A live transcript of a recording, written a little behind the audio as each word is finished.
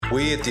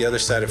We at the Other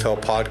Side of Hell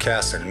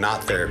podcast are not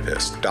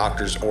therapists,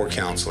 doctors, or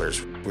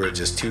counselors. We're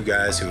just two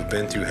guys who have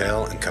been through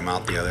hell and come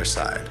out the other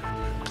side.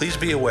 Please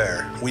be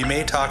aware, we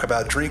may talk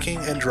about drinking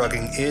and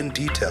drugging in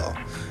detail.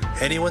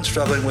 Anyone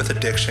struggling with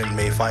addiction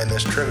may find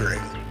this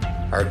triggering.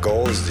 Our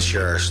goal is to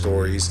share our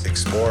stories,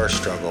 explore our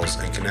struggles,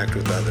 and connect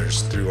with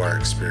others through our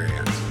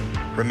experience.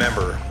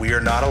 Remember, we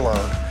are not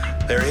alone.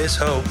 There is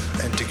hope,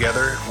 and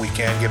together we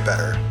can get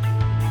better.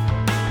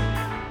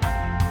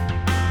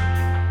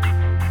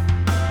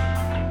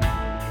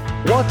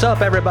 What's up,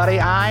 everybody?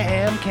 I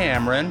am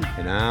Cameron.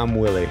 And I'm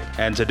Willie.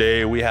 And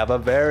today we have a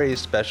very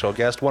special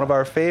guest, one of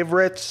our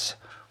favorites,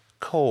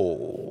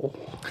 Cole.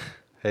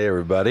 Hey,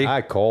 everybody.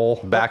 Hi, Cole.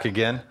 Back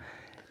again.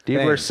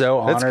 Dude, we're so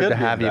honored to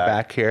have you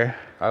back here.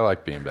 I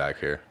like being back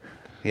here.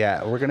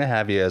 Yeah, we're going to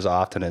have you as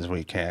often as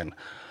we can.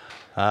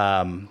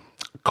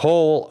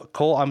 Cole,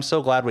 I'm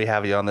so glad we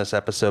have you on this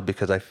episode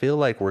because I feel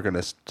like we're going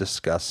to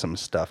discuss some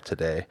stuff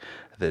today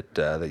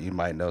that you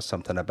might know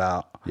something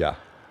about. Yeah.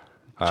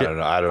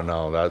 I don't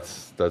know.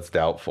 That's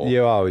doubtful.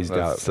 You always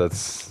doubt.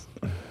 That's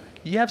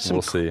you have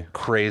some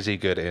crazy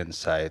good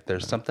insight.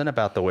 There's something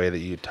about the way that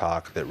you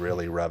talk that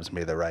really rubs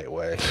me the right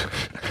way.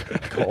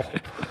 Cole.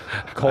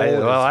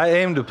 I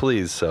aim to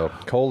please. So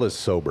Cole is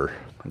sober.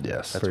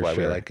 Yes, that's why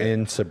we like it.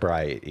 In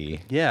sobriety.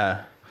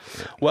 Yeah.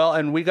 Well,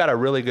 and we got a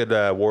really good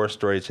war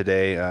story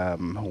today.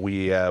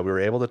 We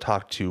were able to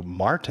talk to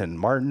Martin.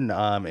 Martin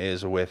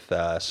is with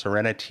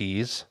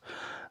Serenities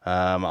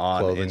on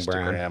clothing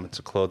Instagram. Brand. It's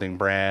a clothing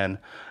brand.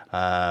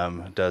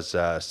 Does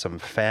some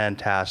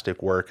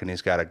fantastic work, and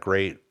he's got a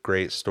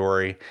great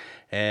story.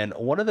 And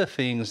one of the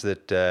things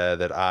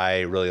that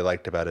I really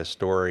liked about his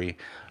story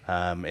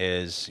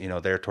is,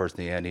 there towards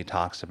the end, he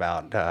talks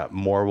about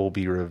more will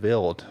be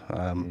revealed,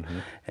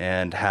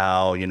 and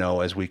how,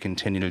 as we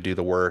continue to do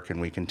the work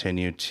and we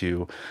continue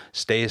to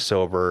stay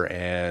sober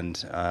and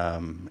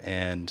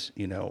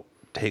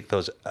take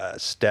those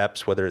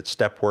steps, whether it's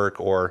step work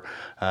or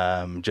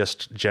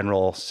just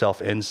general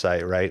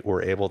self-insight, right?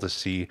 We're able to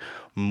see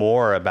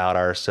more about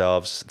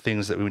ourselves,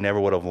 things that we never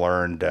would have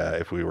learned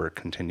if we were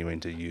continuing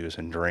to use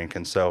and drink.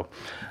 And so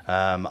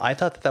I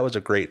thought that was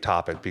a great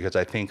topic because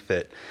I think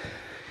that,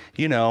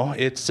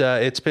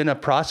 it's been a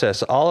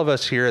process. All of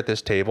us here at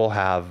this table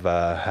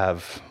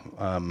have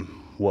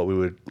what we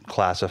would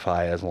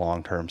classify as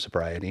long-term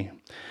sobriety.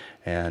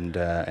 And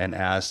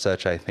as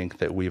such, I think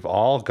that we've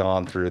all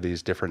gone through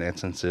these different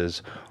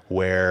instances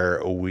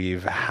where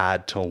we've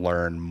had to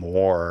learn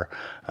more,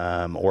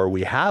 or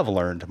we have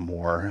learned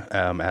more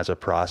as a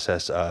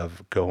process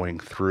of going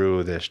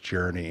through this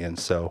journey. And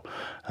so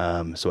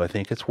I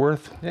think it's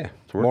worth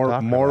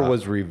more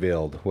was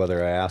revealed,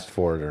 whether I asked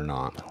for it or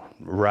not.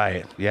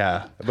 Right.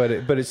 Yeah. But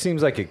it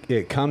seems like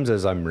it comes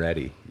as I'm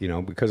ready,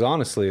 because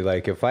honestly,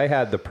 like if I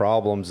had the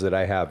problems that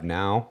I have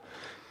now,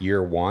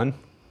 year one.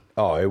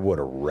 Oh, it would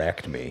have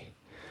wrecked me.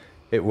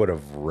 It would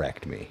have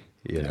wrecked me,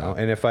 know.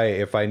 And if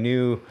I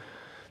knew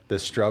the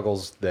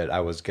struggles that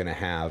I was going to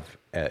have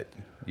at,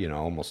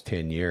 almost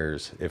 10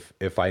 years,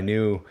 if I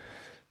knew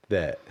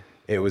that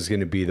it was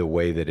going to be the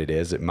way that it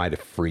is, it might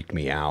have freaked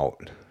me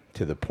out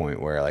to the point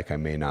where like I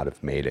may not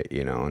have made it,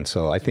 And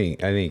so I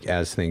think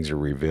as things are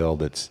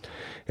revealed,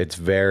 it's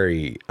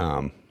very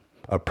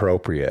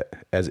appropriate,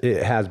 as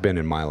it has been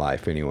in my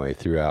life anyway,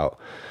 throughout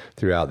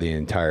the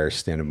entire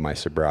stint of my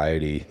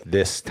sobriety.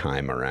 This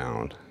time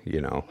around,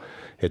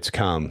 it's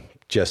come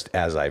just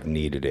as I've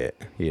needed it,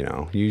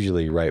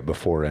 usually right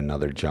before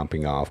another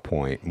jumping off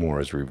point, more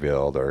is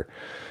revealed, or,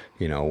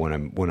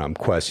 when I'm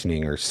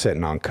questioning or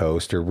sitting on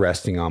coast or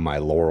resting on my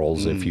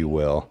laurels, if you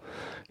will,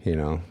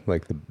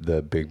 like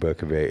the big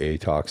book of AA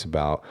talks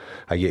about.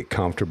 I get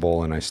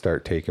comfortable and I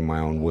start taking my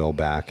own will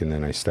back, and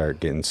then I start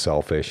getting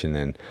selfish, and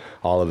then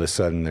all of a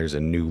sudden there's a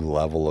new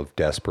level of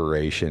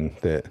desperation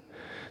that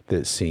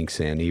sinks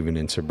in, even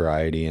in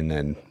sobriety, and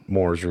then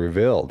more is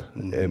revealed.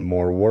 And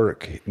more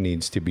work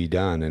needs to be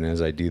done, and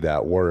as I do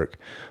that work,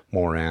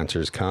 more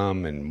answers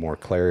come and more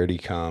clarity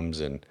comes,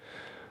 and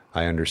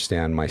I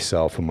understand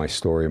myself and my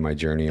story, my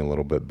journey a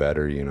little bit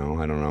better.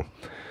 I don't know.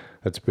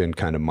 That's been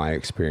kind of my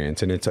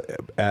experience, and it's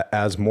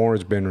as more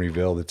has been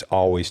revealed, it's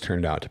always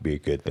turned out to be a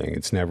good thing.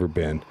 It's never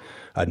been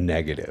a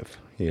negative.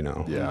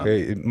 Yeah.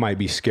 It might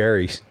be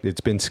scary.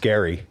 It's been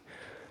scary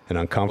and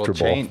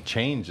uncomfortable. Well,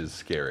 change is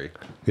scary.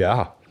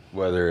 Yeah.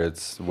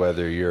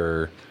 Whether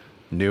you're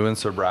new in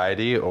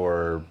sobriety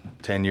or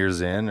 10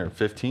 years in or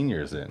 15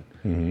 years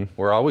in,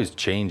 we're always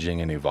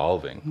changing and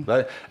evolving.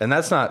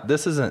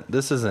 This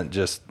isn't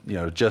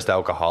just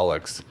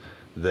alcoholics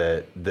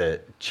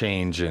that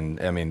change. And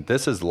I mean,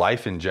 this is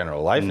life in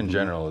general. Life in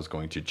general is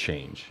going to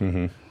change.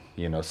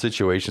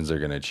 Situations are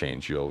going to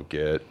change. You'll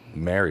get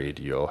married.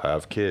 You'll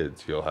have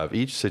kids.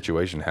 Each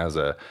situation has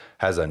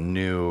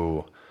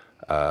new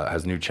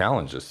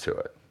challenges to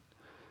it.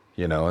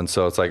 And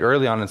so it's like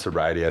early on in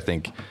sobriety, I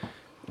think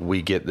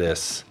we get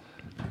this,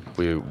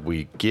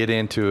 we get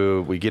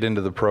into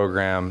the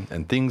program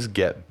and things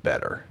get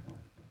better.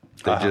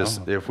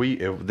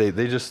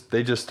 They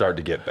just start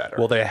to get better.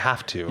 Well, they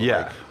have to.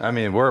 Yeah, I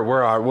mean,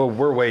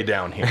 we're way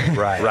down here,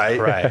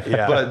 right.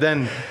 Yeah. But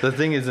then the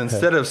thing is,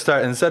 instead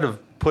of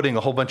putting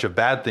a whole bunch of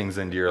bad things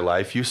into your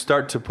life, you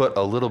start to put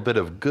a little bit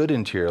of good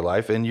into your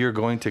life, and you're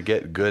going to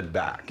get good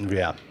back.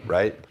 Yeah.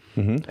 Right.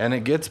 Mm-hmm. And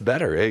it gets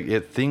better.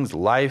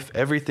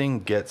 Everything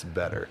gets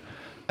better,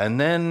 and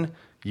then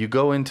you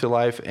go into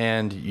life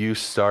and you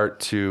start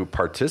to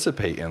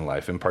participate in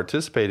life, and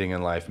participating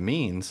in life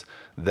means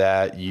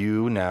that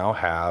you now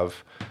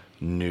have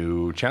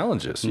new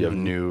challenges. You have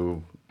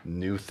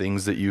new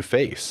things that you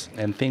face,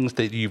 and things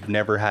that you've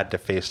never had to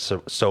face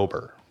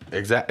sober.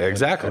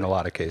 Exactly. In a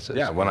lot of cases.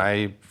 Yeah. When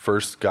I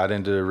first got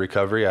into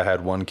recovery, I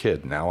had 1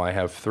 kid. Now I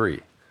have 3.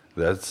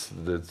 That's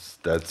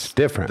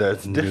different.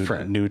 That's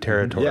different. New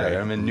territory.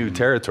 Yeah, I'm in new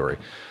territory,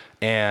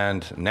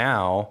 and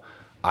now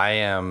I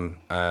am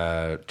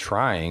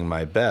trying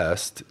my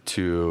best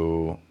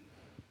to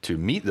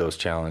meet those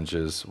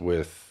challenges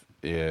with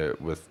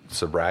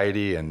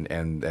sobriety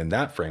and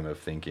that frame of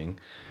thinking,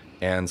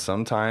 and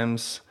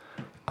sometimes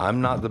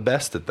I'm not the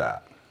best at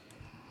that.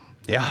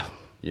 Yeah.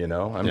 You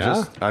know,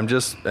 I'm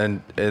just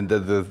and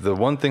the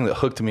one thing that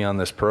hooked me on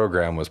this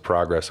program was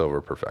progress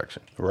over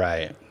perfection.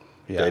 Right.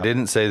 Yeah. They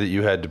didn't say that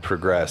you had to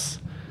progress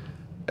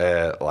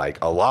like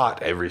a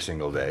lot every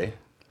single day.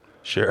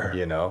 Sure.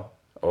 You know,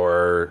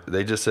 or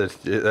they just said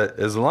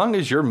as long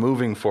as you're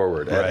moving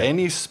forward at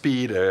any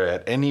speed or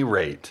at any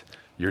rate,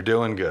 you're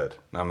doing good.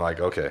 And I'm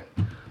like, okay,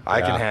 I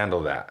can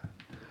handle that.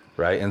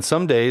 Right. And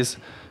some days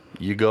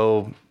you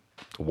go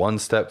 1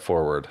 step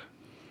forward,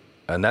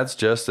 and that's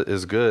just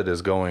as good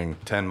as going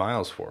 10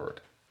 miles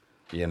forward,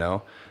 you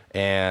know?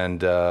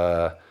 And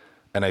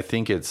I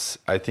think it's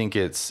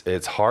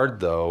hard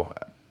though.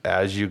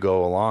 As you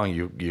go along,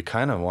 you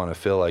kind of want to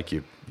feel like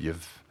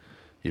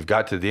you've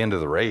got to the end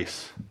of the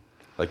race,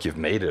 like you've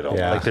made it all.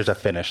 Yeah. Like there's a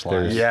finish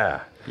line.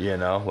 Yeah, you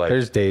know, like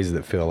There's days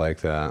that feel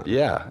like that.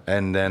 yeah.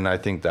 And then I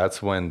think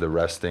that's when the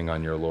resting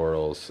on your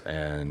laurels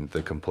and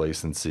the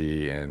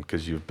complacency, and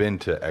because you've been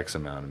to X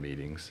amount of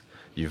meetings,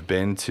 you've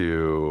been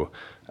to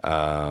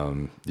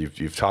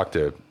you've talked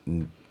to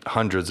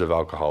hundreds of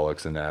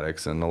alcoholics and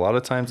addicts, and a lot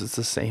of times it's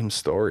the same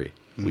story.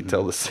 We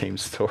tell the same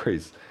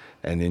stories,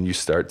 and then you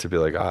start to be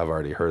like, oh, I've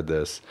already heard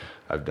this,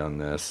 I've done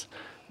this,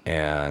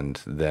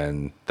 and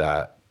then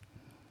that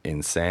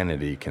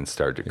insanity can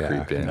start to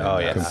creep in. Oh,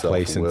 yeah.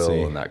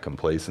 Self-will and that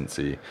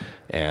complacency,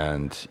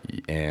 and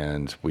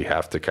we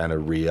have to kind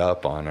of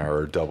re-up on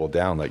our double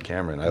down, like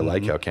Cameron. I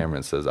like how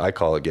Cameron says, I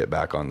call it get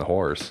back on the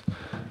horse,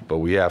 but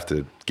we have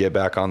to get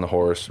back on the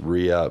horse,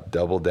 re-up,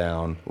 double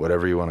down,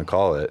 whatever you want to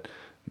call it,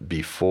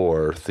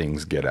 before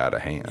things get out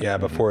of hand. Yeah,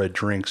 before a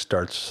drink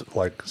starts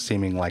like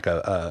seeming like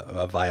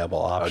a viable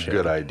option. A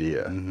good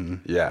idea.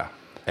 Yeah.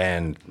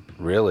 And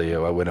really,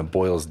 when it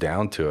boils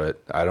down to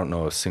it, I don't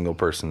know a single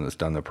person that's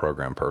done the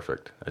program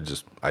perfect.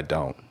 I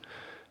don't.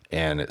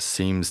 And it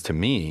seems to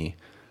me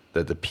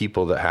that the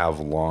people that have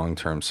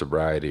long-term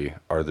sobriety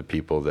are the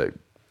people that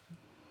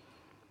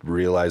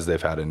realize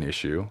they've had an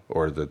issue,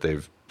 or that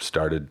they've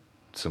started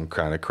some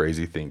kind of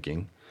crazy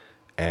thinking,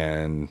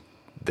 and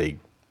they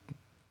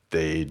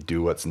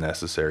do what's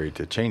necessary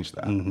to change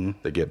that.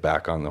 They get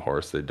back on the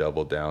horse, they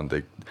double down,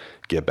 they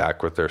get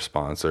back with their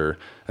sponsor.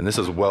 And this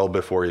is well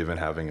before even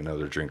having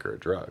another drink or a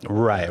drug.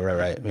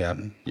 Right. Yeah.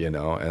 You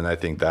know, and I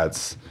think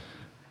that's,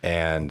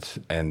 and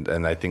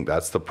I think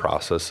that's the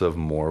process of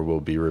more will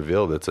be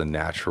revealed. It's a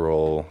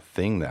natural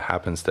thing that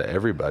happens to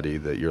everybody,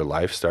 that your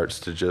life starts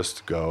to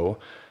just go,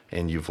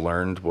 and you've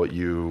learned what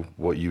you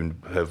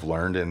have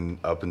learned in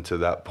up until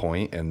that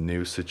point, and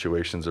new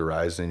situations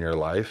arise in your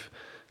life.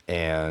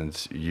 And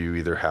you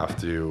either have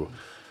to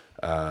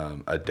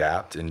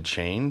adapt and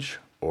change,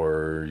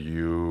 or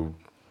you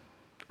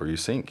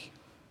sink.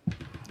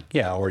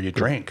 Yeah, or you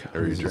drink.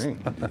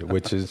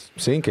 Which is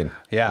sinking.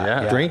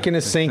 Yeah. Drinking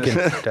is sinking.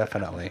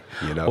 Definitely.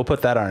 You know? We'll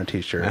put that on a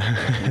t-shirt.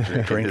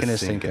 Drinking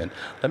is sinking.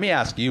 Let me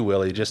ask you,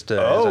 Willie, just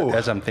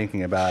as I'm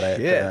thinking about it.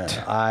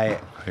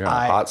 You're on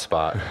a hot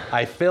spot.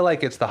 I feel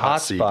like it's the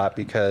hot seat. spot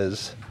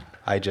because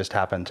I just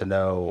happen to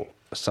know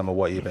some of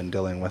what you've been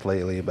dealing with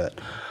lately, but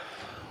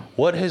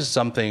what is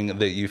something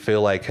that you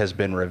feel like has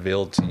been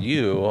revealed to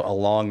you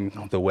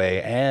along the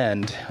way?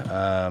 And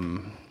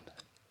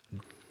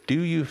do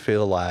you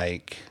feel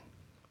like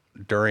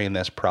during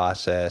this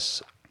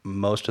process,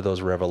 most of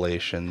those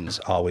revelations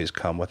always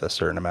come with a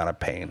certain amount of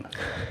pain?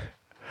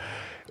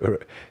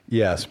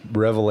 Yes,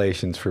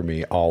 revelations for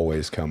me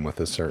always come with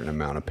a certain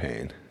amount of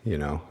pain. You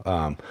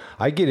know,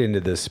 I get into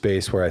this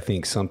space where I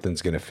think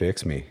something's going to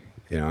fix me.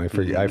 You know,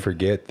 I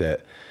forget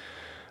that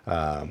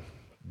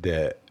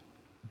that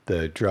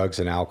the drugs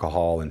and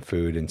alcohol and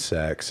food and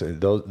sex,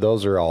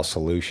 those are all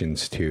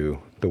solutions to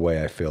the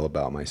way I feel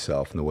about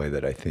myself and the way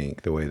that I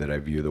think, the way that I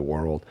view the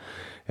world.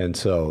 And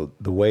so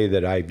the way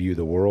that I view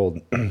the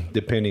world,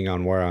 depending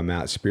on where I'm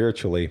at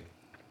spiritually,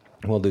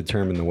 will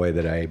determine the way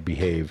that I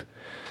behave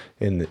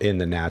in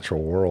the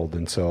natural world.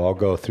 And so I'll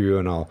go through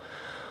and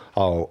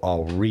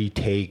I'll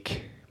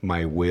retake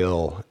my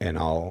will, and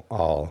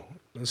I'll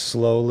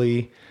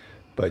slowly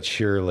but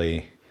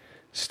surely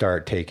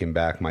start taking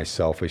back my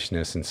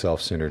selfishness and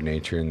self-centered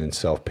nature, and then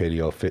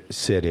self-pity will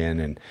sit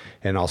in,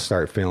 and I'll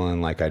start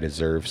feeling like I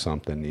deserve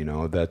something. You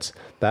know, that's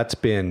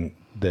been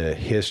the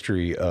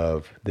history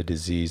of the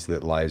disease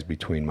that lies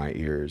between my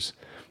ears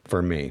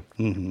for me.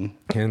 Mm-hmm.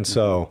 And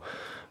so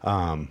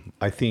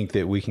I think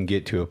that we can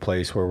get to a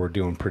place where we're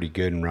doing pretty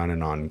good and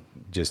running on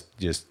just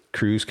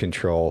cruise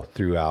control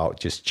throughout,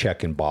 just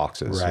checking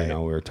boxes. Right. You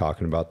know, we were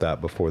talking about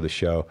that before the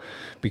show,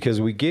 because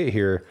we get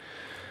here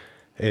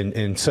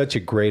in such a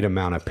great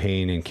amount of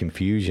pain and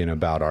confusion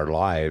about our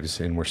lives,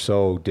 and we're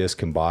so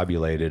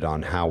discombobulated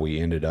on how we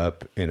ended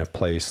up in a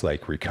place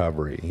like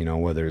recovery, you know,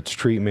 whether it's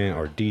treatment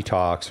or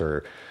detox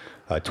or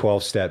a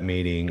 12-step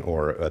meeting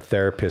or a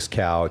therapist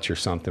couch or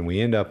something.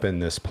 We end up in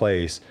this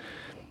place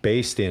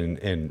based in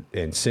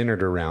and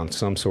centered around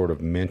some sort of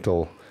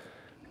mental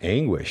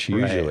anguish,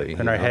 usually. Right.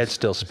 And our head's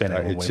still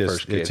spinning when we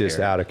first get here. It's just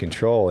out of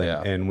control.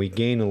 Yeah. And we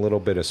gain a little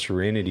bit of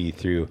serenity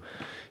through,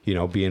 you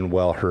know, being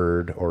well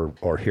heard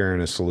or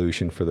hearing a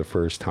solution for the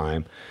first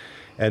time.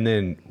 And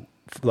then,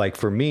 like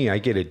for me, I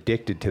get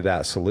addicted to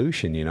that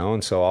solution, you know,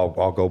 and so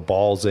I'll go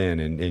balls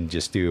in and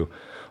just do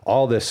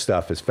all this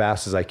stuff as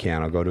fast as I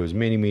can. I'll go to as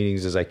many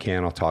meetings as I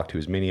can. I'll talk to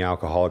as many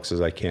alcoholics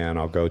as I can.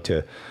 I'll go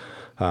to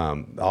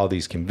all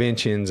these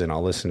conventions, and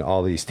I'll listen to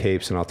all these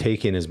tapes, and I'll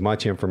take in as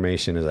much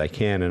information as I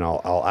can, and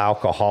I'll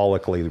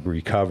alcoholically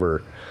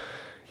recover.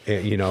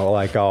 You know,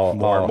 like I'll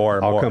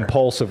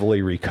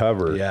compulsively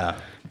recover. Yeah.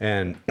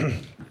 And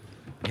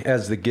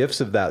as the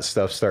gifts of that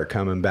stuff start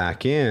coming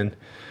back in,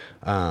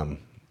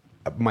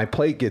 my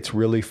plate gets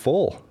really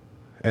full,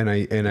 and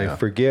I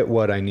forget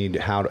what I need,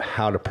 how to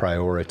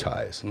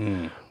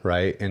prioritize,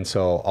 right? And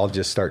so I'll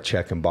just start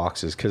checking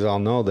boxes, because I'll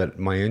know that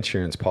my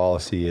insurance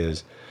policy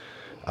is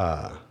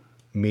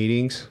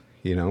meetings,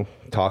 you know,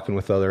 talking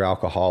with other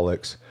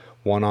alcoholics,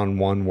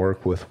 one-on-one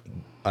work with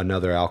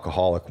another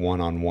alcoholic,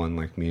 one-on-one,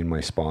 like me and my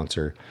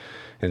sponsor,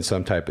 and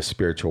some type of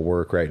spiritual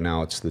work. Right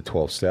now it's the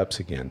 12 steps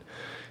again,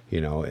 you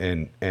know,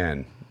 and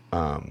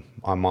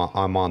I'm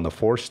on the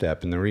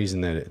 4-step. And the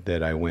reason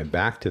that I went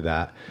back to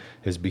that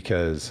is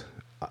because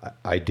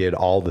I did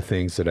all the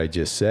things that I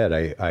just said.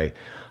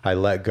 I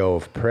let go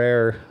of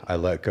prayer. I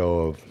let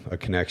go of a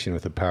connection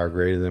with a power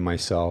greater than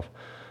myself.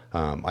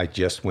 I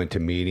just went to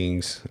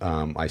meetings.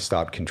 I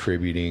stopped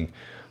contributing.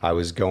 I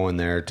was going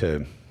there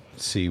to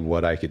see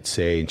what I could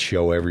say and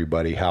show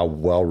everybody how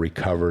well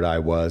recovered I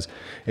was.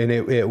 And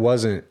it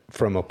wasn't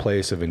from a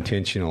place of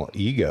intentional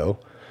ego.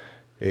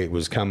 It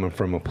was coming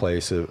from a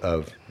place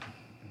of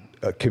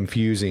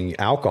confusing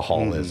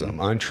alcoholism,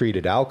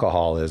 untreated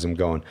alcoholism,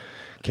 going,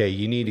 okay,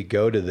 you need to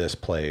go to this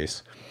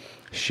place,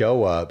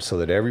 show up so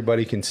that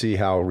everybody can see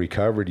how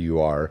recovered you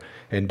are,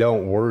 and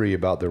don't worry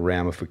about the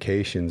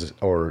ramifications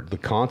or the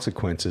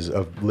consequences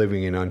of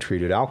living in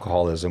untreated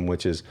alcoholism,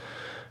 which is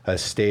a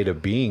state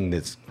of being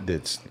that's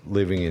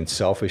living in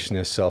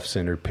selfishness,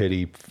 self-centered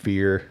pity,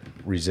 fear,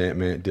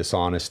 resentment,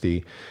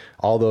 dishonesty.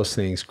 All those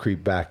things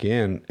creep back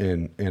in,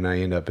 and I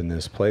end up in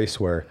this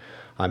place where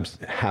I'm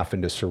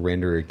having to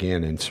surrender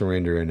again, and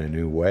surrender in a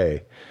new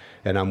way.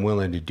 And I'm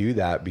willing to do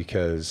that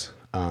because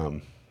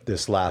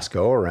this last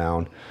go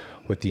around,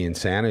 with the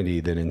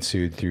insanity that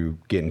ensued through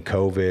getting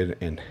COVID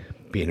and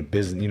being a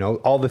business, you know,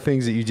 all the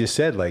things that you just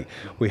said, like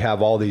we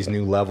have all these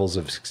new levels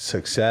of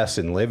success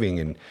in living,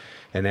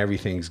 and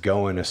everything's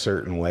going a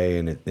certain way,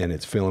 and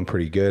it's feeling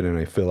pretty good. And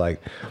I feel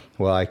like,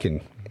 well, I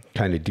can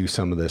kind of do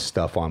some of this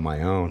stuff on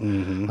my own.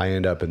 Mm-hmm. I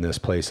end up in this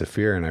place of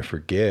fear, and I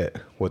forget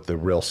what the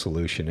real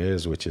solution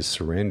is, which is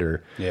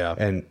surrender. Yeah.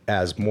 And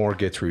as more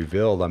gets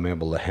revealed, I'm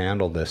able to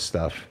handle this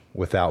stuff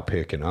without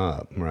picking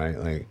up, right?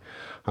 Like,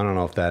 I don't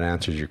know if that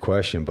answers your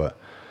question, but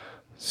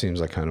it seems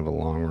like kind of a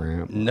long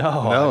rant.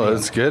 No,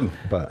 that's good.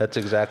 But that's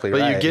exactly right.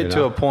 But you get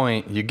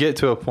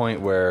to a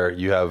point where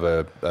you have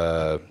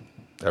a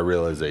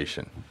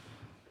realization,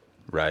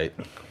 right?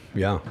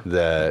 Yeah.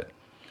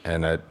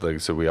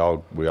 So we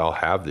all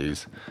have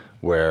these,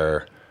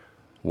 where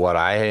what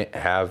I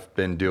have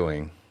been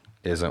doing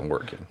isn't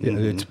working.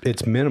 Yeah,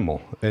 it's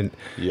minimal, and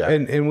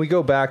we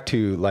go back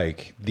to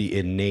like the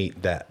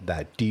innate,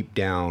 that deep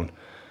down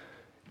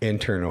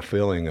internal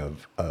feeling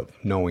of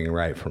knowing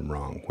right from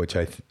wrong, which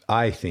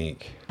I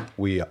think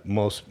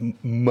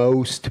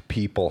most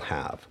people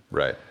have.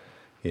 Right.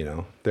 You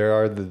know, there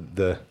are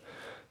the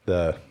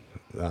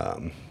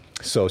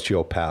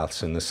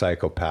sociopaths and the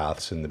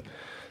psychopaths and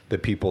the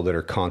people that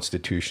are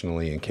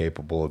constitutionally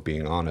incapable of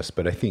being honest.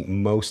 But I think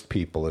most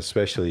people,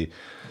 especially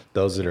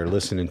those that are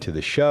listening to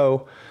the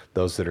show,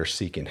 those that are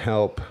seeking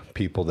help,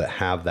 people that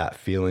have that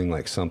feeling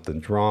like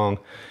something's wrong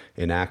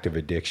in active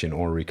addiction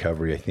or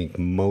recovery, I think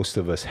most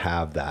of us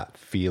have that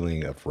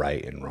feeling of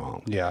right and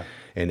wrong. Yeah.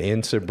 And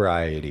in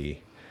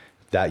sobriety,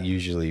 that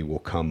usually will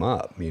come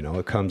up. You know,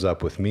 it comes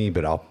up with me,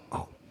 but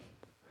I'll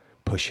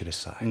push it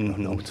aside.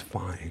 Mm-hmm. No, it's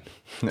fine.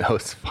 No,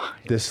 it's fine.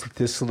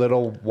 This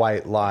little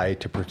white lie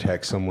to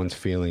protect someone's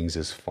feelings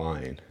is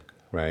fine,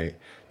 right?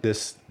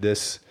 This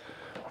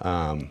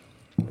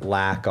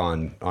lack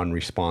on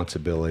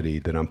responsibility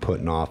that I'm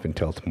putting off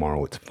until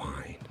tomorrow, it's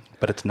fine.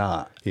 But it's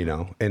not. You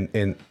know,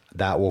 and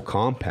that will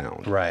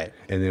compound. Right.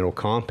 And it'll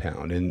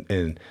compound.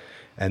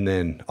 And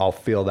then I'll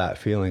feel that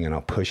feeling and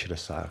I'll push it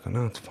aside. I'll go,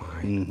 no, it's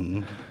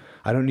fine.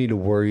 I don't need to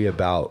worry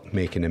about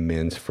making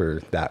amends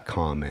for that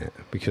comment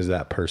because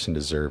that person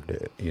deserved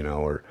it, you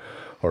know,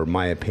 or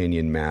my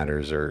opinion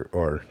matters,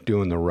 or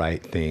doing the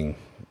right thing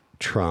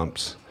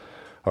trumps,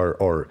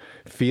 or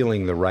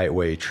feeling the right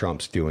way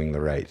trumps doing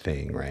the right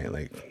thing, right?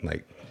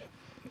 Like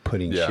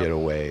putting shit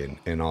away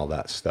and all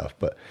that stuff.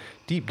 But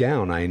deep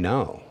down, I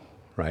know,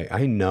 right?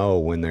 I know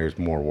when there's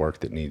more work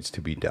that needs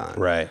to be done.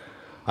 Right.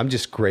 I'm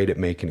just great at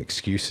making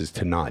excuses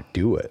to not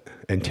do it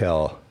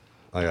until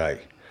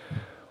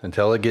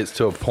until it gets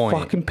to a point.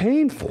 Fucking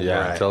painful.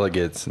 Yeah.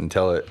 Right?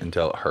 Until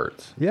it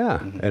hurts. Yeah.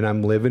 And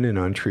I'm living in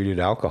untreated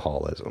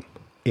alcoholism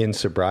in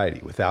sobriety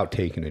without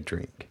taking a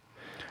drink.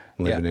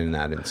 Living in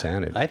that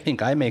insanity. I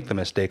think I make the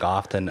mistake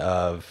often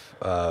of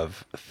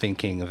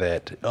thinking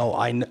that,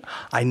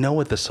 I know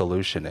what the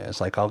solution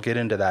is. Like I'll get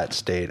into that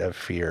state of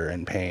fear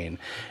and pain,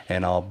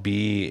 and I'll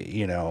be,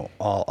 you know,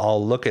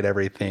 I'll look at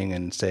everything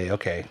and say,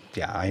 okay,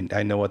 yeah,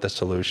 I know what the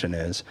solution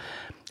is,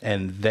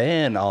 and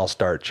then I'll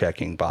start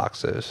checking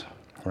boxes,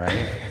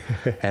 right?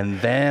 And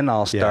then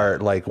I'll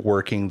start like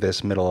working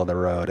this middle of the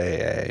road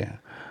AA.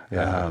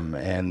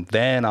 And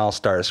then I'll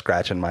start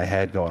scratching my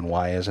head going,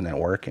 why isn't it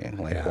working?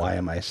 Like, why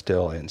am I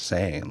still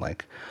insane?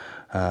 Like,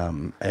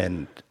 and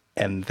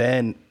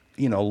then,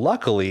 you know,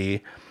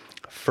 luckily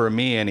for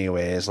me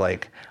anyways,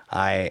 like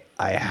I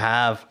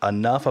have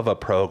enough of a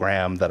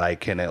program that I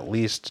can at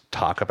least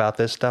talk about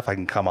this stuff. I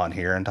can come on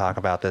here and talk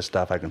about this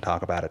stuff. I can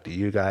talk about it to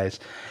you guys,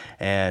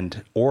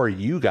 or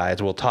you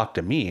guys will talk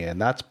to me.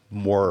 And that's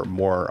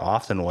more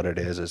often what it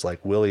is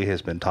like Willie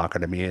has been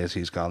talking to me as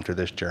he's gone through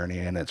this journey.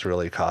 And it's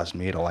really caused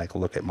me to like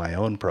look at my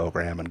own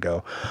program and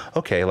go,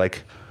 okay,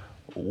 like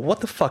what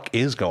the fuck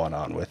is going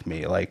on with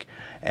me? Like,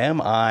 am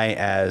I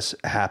as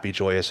happy,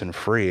 joyous, and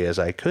free as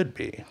I could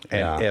be?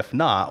 And if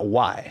not,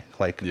 why?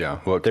 Like,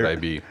 what could I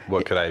be?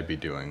 What could I be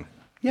doing?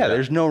 Yeah,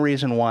 there's no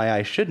reason why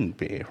I shouldn't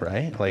be,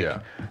 right? Like,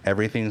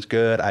 everything's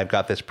good. I've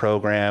got this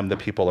program. The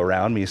people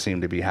around me seem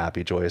to be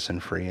happy, joyous,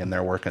 and free, and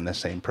they're working the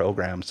same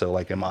program. So,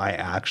 like, am I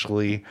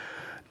actually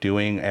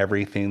doing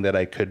everything that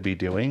I could be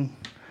doing?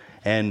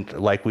 And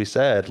like we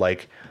said,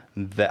 like,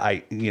 that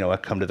I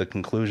come to the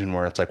conclusion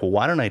where it's like, well,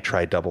 why don't I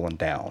try doubling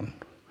down?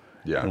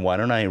 Yeah. And why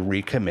don't I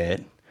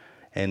recommit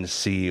and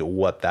see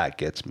what that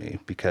gets me?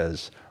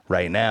 Because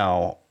right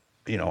now,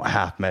 you know,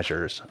 half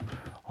measures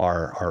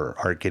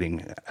are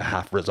getting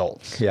half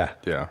results. Yeah.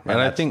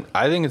 And I think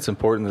it's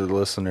important that the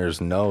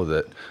listeners know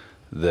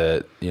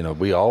that you know,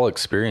 we all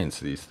experience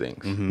these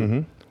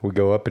things. We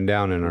go up and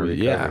down in our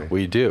recovery. Yeah,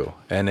 we do.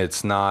 And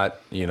it's not,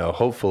 you know,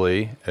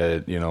 hopefully,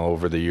 you know,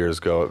 over the years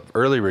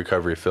early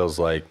recovery feels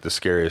like the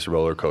scariest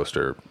roller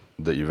coaster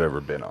that you've ever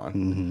been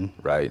on,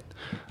 right?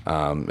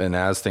 And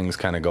as things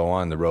kind of go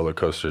on, the roller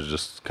coaster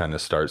just kind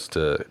of starts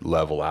to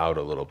level out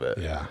a little bit.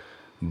 Yeah.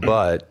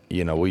 But,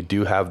 you know, we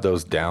do have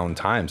those down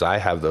times. I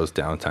have those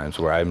down times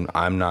where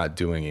I'm not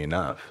doing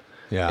enough.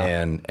 Yeah.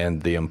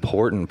 And the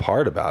important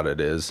part about it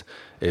is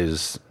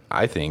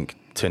I think,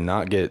 to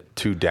not get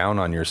too down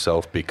on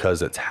yourself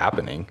because it's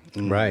happening.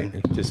 Right.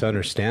 Just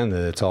understand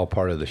that it's all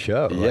part of the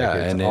show. Yeah.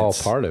 Like, it's all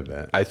part of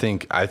it. I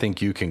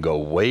think you can go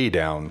way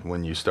down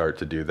when you start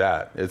to do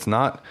that. It's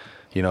not,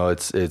 you know,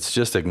 it's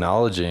just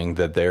acknowledging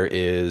that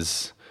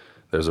there's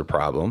a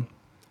problem,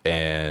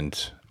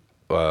 and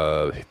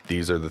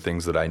these are the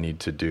things that I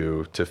need to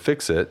do to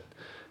fix it.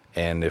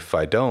 And if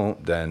I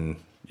don't, then,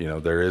 you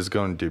know, there is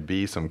going to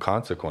be some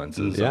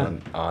consequences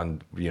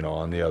on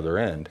the other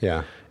end.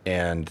 Yeah.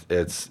 And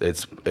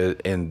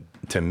and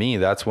to me,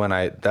 that's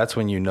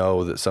when you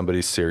know that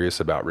somebody's serious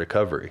about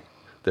recovery.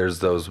 There's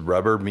those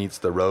rubber meets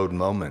the road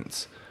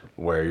moments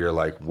where you're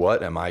like,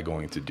 what am I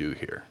going to do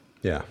here?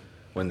 Yeah.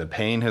 When the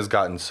pain has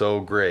gotten so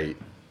great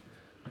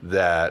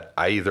that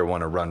I either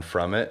want to run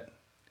from it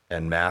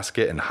and mask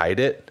it and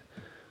hide it,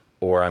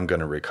 or I'm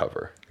going to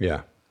recover.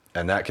 Yeah.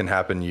 And that can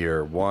happen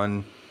year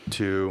 1,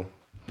 2,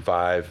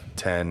 5,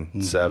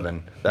 10,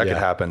 7. That could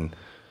happen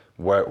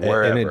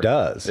wherever. And it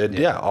does.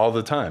 All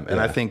the time. And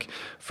I think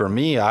for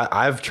me,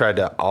 I've tried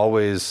to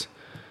always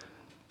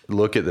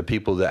look at the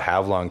people that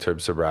have long-term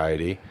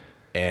sobriety,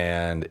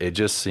 and it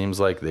just seems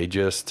like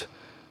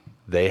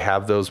they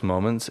have those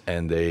moments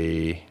and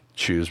they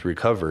choose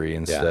recovery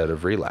instead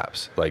of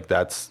relapse. Like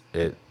that's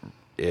it.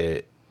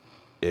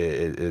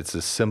 It's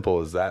as simple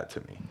as that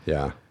to me.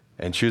 Yeah.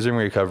 And choosing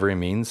recovery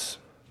means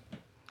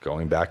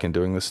going back and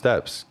doing the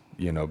steps,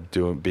 you know,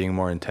 being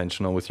more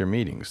intentional with your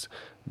meetings,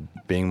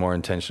 being more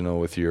intentional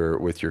with your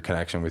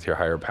connection with your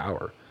higher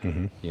power.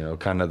 You know,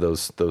 kind of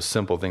those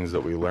simple things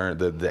that we learned.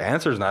 The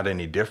answer is not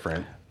any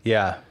different.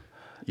 Yeah.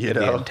 You the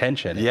know,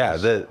 intention. Yeah.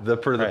 The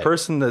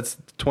person that's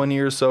 20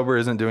 years sober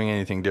isn't doing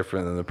anything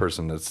different than the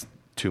person that's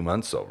 2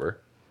 months sober.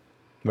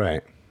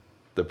 Right.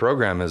 The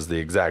program is the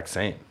exact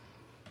same.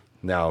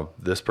 Now,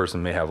 this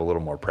person may have a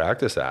little more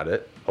practice at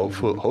it.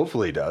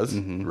 Hopefully does,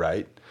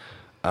 right?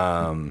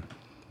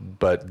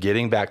 But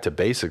getting back to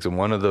basics, and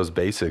one of those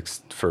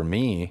basics for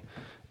me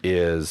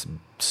is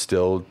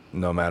still,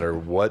 no matter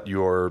what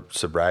your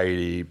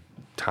sobriety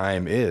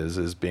time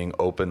is being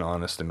open,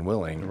 honest, and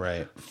willing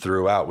Right.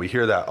 throughout. We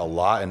hear that a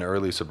lot in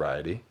early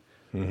sobriety.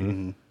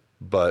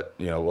 But,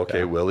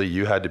 Willie,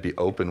 you had to be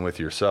open with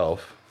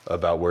yourself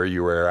about where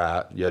you were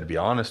at. You had to be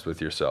honest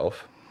with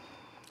yourself,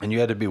 and you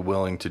had to be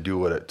willing to do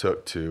what it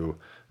took to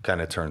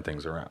kind of turn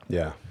things around.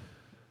 Yeah.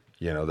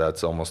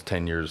 That's almost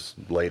 10 years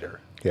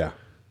later. Yeah.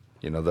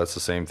 That's the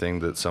same thing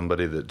that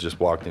somebody that just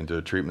walked into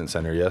a treatment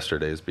center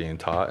yesterday is being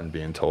taught and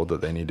being told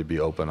that they need to be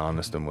open,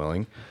 honest, and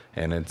willing.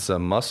 And it's a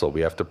muscle.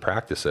 We have to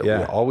practice it. Yeah.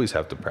 We always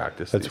have to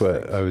practice. That's these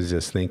what things. I was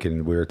just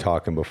thinking. We were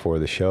talking before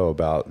the show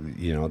about,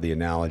 the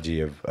analogy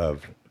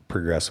of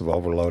progressive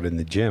overload in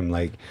the gym.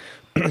 Like,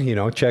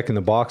 checking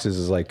the boxes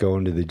is like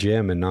going to the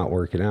gym and not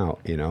working out,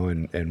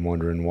 and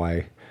wondering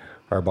why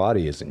our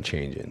body isn't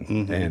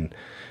changing.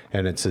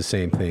 And it's the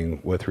same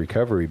thing with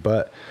recovery.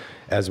 But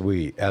as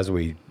we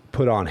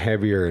put on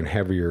heavier and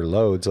heavier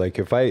loads, like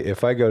if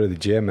I go to the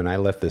gym and I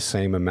lift the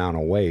same amount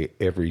of weight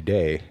every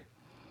day,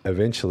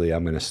 eventually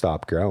I'm going to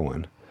stop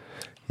growing,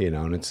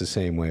 and it's the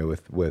same way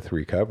with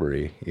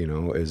recovery,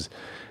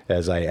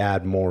 as I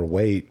add more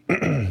weight,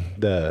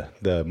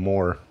 the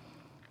more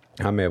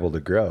I'm able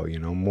to grow,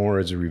 more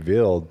is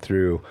revealed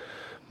through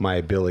my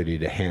ability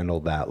to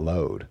handle that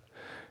load.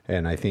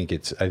 And I think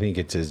it's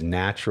as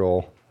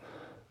natural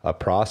a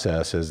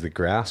process as the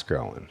grass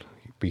growing,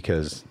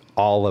 because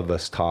all of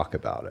us talk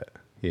about it,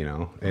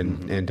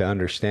 and to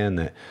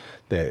understand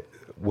that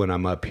when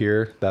I'm up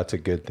here, that's a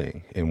good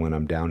thing. And when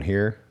I'm down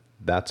here,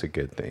 that's a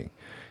good thing.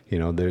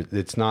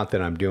 It's not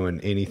that I'm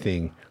doing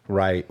anything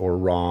right or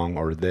wrong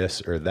or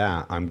this or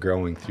that. I'm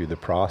growing through the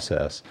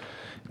process,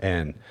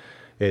 and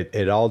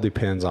it all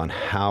depends on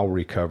how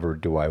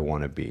recovered do I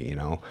want to be.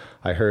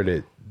 I heard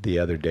it the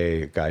other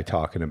day, a guy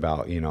talking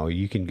about,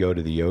 you can go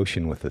to the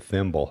ocean with a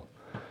thimble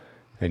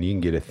and you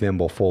can get a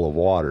thimble full of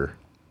water,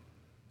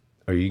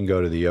 or you can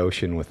go to the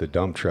ocean with a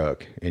dump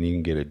truck and you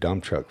can get a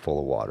dump truck full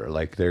of water.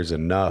 Like, there's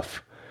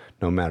enough,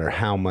 no matter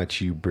how much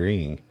you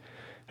bring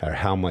or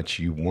how much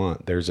you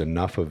want, there's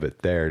enough of it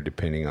there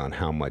depending on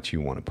how much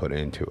you want to put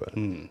into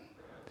it.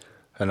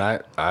 And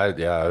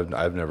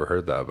I've never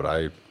heard that, but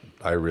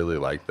I really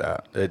like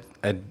that. It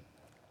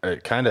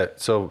kind of,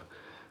 so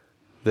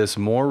this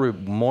more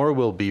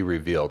will be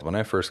revealed. When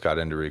I first got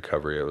into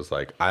recovery, it was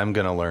like, I'm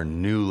going to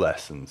learn new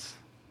lessons.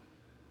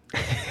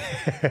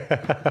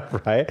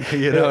 Right?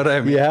 You know what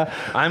I mean? Yeah.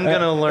 I'm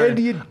going to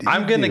learn,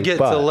 I'm going to get to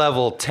but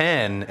level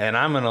 10 and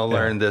I'm going to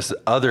learn this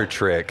other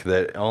trick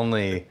that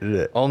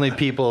only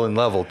people in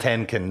level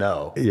 10 can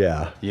know.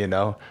 Yeah.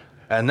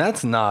 And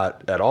that's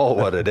not at all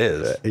what it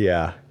is.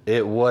 Yeah.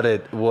 What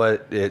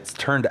it's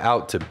turned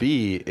out to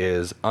be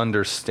is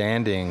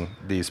understanding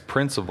these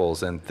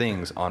principles and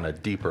things on a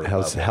deeper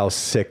level. How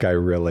sick I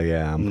really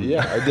am.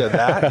 Yeah, I did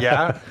that.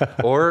 Yeah,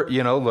 or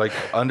like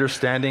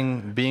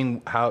understanding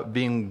being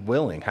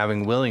willing,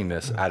 having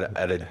willingness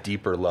at a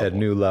deeper level, At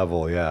new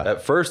level. Yeah.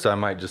 At first, I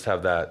might just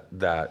have that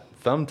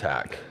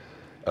thumbtack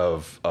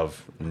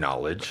of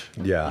knowledge.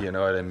 Yeah. You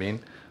know what I mean?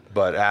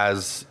 But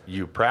as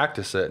you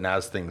practice it and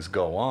as things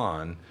go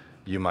on,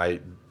 you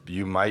might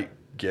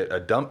get a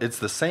dump. It's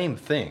the same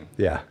thing.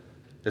 Yeah.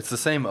 It's the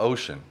same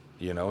ocean.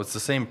 It's the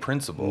same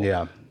principle.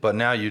 Yeah. But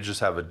now you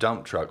just have a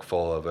dump truck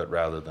full of it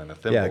rather than a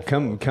thimble. Yeah.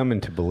 Coming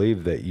to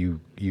believe that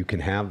you can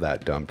have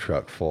that dump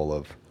truck full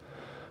of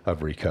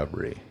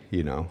recovery.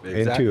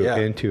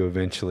 Into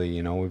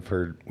eventually.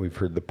 We've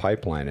heard the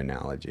pipeline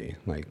analogy,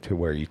 like to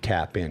where you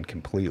tap in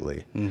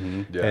completely.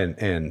 Yeah.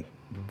 And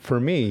for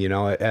me,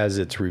 as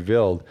it's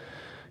revealed,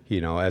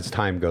 as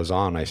time goes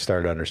on, I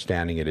start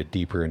understanding at a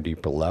deeper and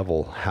deeper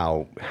level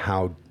how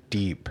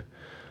deep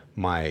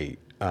my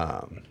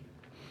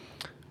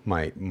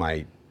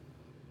my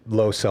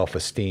low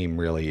self-esteem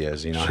really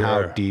is.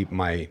 How deep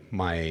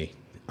my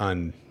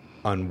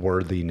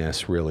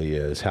unworthiness really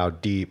is. How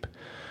deep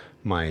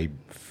my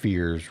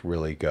fears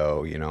really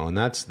go. And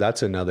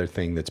that's another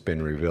thing that's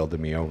been revealed to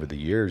me over the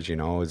years.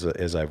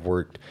 As I've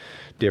worked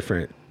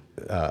different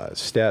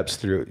steps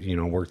through,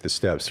 work the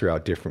steps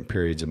throughout different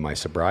periods of my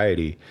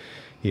sobriety,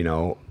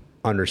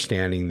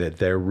 understanding that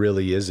there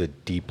really is a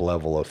deep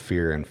level of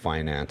fear in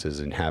finances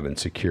and having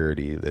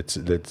security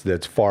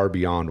that's far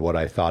beyond what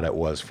I thought it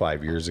was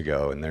 5 years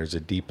ago. And there's a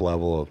deep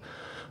level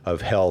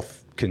of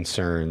health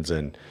concerns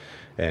and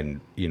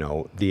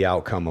the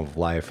outcome of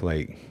life.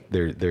 Like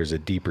there's a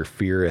deeper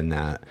fear in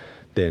that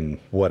than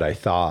what I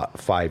thought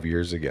 5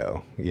 years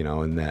ago,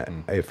 and that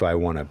if I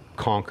want to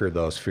conquer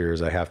those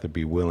fears, I have to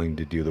be willing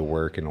to do the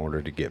work in order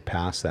to get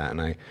past that.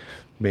 And I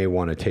may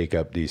want to take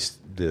up this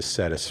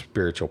set of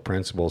spiritual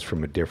principles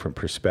from a different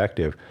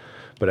perspective,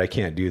 but I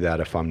can't do that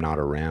if I'm not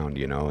around,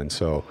 And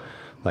so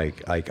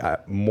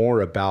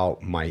more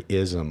about my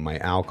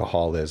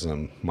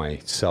alcoholism, my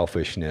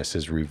selfishness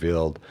is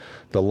revealed.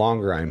 The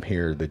longer I'm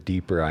here, the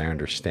deeper I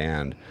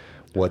understand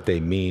what they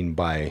mean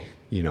by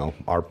you know,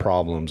 our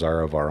problems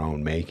are of our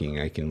own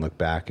making. I can look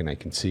back and I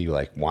can see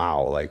like,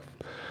 wow, like,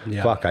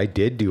 fuck, I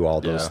did do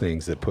all those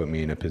things that put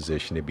me in a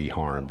position to be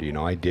harmed. You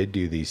know, I did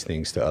do these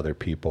things to other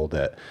people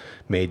that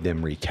made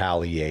them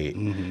retaliate,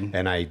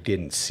 and I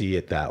didn't see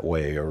it that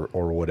way or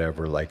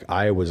whatever. Like,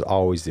 I was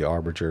always the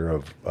arbiter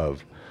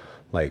of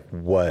like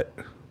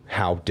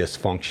how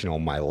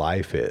dysfunctional my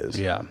life is.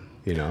 Yeah.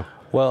 You know?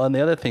 Well, and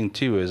the other thing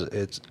too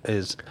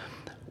is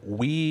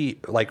we,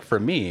 like, for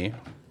me,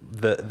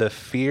 the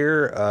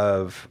fear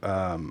of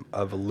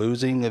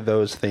losing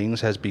those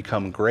things has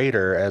become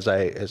greater as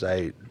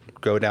I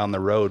go down the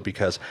road,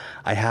 because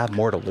I have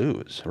more to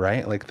lose,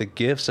 right? Like, the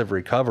gifts of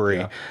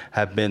recovery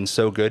have been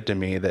so good to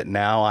me that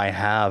now I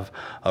have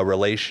a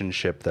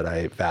relationship that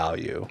I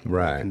value.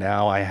 Right.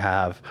 Now I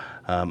have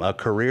a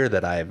career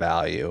that I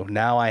value.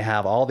 Now I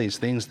have all these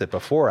things that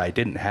before I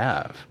didn't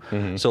have.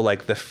 So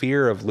like, the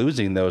fear of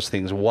losing those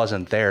things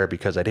wasn't there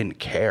because I didn't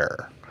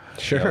care.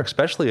 Sure. You know,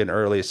 especially in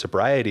early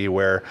sobriety,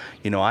 where,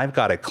 you know, I've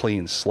got a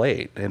clean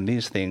slate and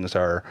these things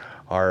are,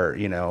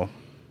 you know,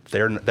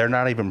 they're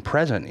not even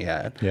present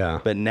yet. Yeah.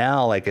 But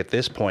now, like, at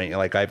this point,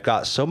 like, I've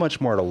got so much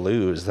more to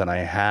lose than I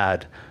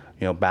had,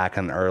 you know, back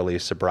in early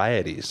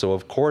sobriety. So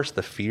of course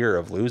the fear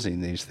of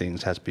losing these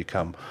things has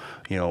become,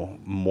 you know,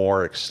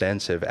 more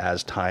extensive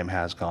as time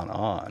has gone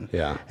on.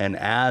 Yeah. And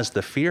as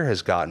the fear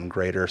has gotten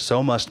greater,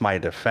 so must my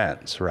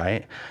defense,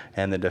 right?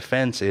 And the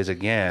defense is,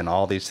 again,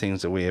 all these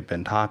things that we have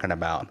been talking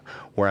about,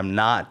 where I'm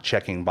not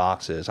checking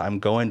boxes. I'm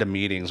going to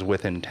meetings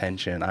with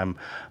intention.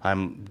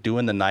 I'm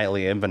doing the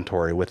nightly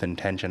inventory with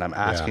intention. I'm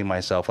asking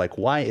myself, like,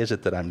 why is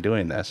it that I'm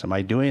doing this? Am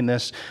I doing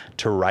this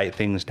to write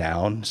things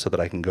down so that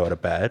I can go to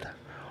bed?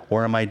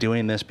 Or am I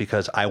doing this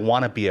because I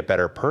want to be a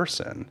better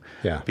person?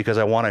 Yeah. Because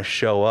I want to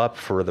show up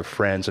for the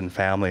friends and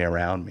family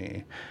around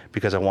me.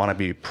 Because I want to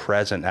be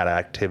present at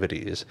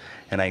activities.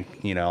 And I,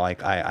 you know,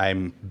 like,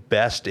 I'm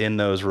best in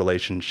those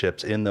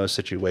relationships, in those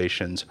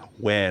situations,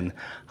 when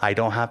I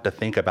don't have to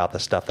think about the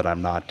stuff that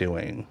I'm not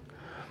doing.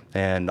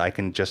 And I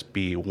can just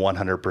be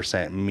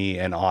 100% me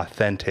and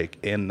authentic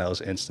in those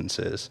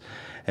instances.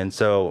 And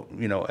so,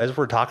 you know, as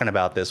we're talking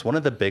about this, one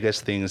of the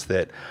biggest things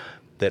that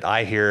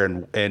I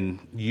hear, and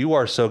you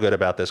are so good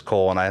about this,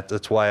 Cole, and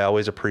that's why I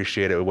always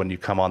appreciate it when you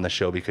come on the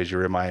show, because you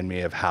remind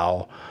me of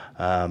how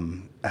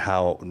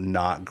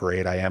not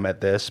great I am at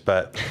this.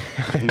 But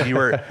you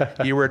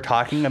were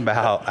talking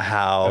about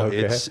how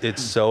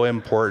it's so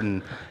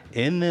important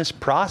in this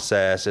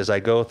process, as I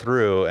go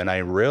through and I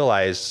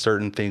realize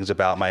certain things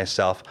about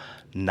myself,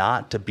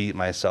 not to beat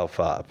myself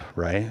up,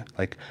 right?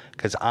 Like,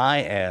 because I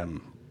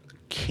am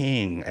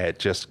king at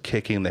just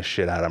kicking the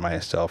shit out of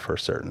myself for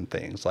certain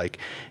things. Like,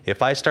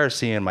 if I start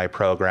seeing my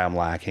program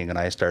lacking and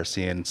I start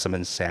seeing some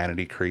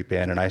insanity creep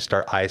in and I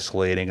start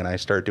isolating and I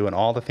start doing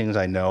all the things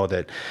I know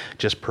that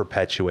just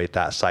perpetuate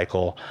that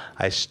cycle,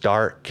 I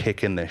start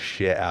kicking the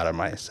shit out of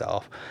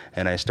myself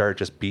and I start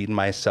just beating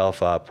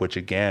myself up, which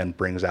again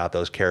brings out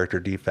those character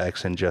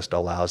defects and just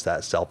allows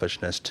that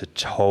selfishness to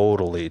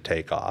totally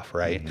take off,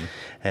 right?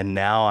 And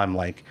now I'm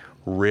like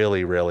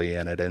really, really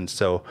in it. And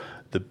so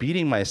the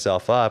beating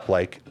myself up,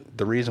 like,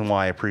 the reason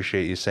why I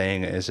appreciate you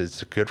saying it is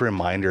it's a good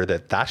reminder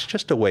that that's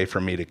just a way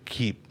for me to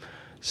keep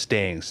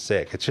staying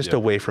sick. It's just a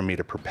way for me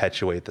to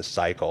perpetuate the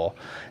cycle.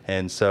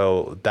 And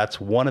so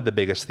that's one of the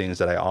biggest things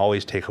that I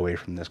always take away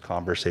from this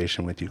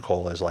conversation with you,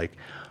 Cole, is like,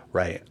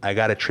 right, I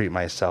got to treat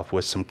myself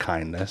with some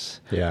kindness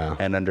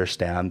and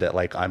understand that,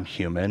 like, I'm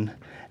human,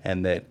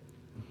 and that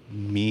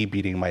me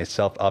beating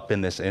myself up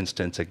in this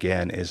instance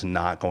again is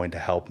not going to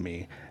help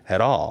me at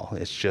all.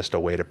 It's just a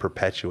way to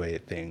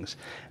perpetuate things.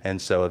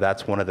 And so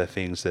that's one of the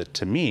things that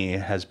to me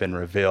has been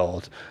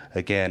revealed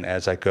again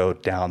as I go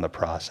down the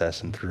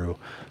process and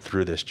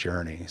through this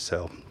journey.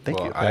 So thank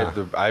you.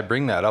 I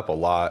bring that up a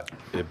lot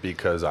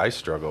because I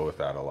struggle with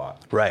that a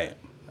lot. Right.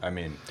 I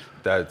mean,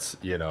 that's,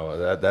 you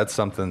know, that's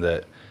something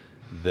that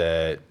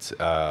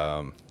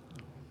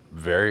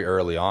very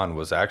early on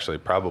was actually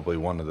probably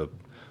one of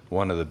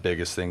the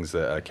biggest things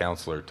that a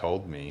counselor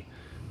told me.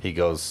 He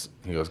goes,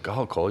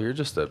 God, Cole, you're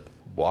just a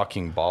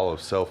walking ball of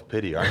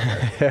self-pity, aren't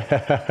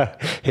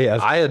you?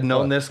 I had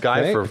known this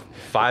guy for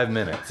 5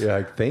 minutes. Yeah,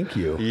 like, thank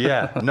you.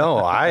 Yeah, no,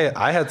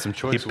 I had some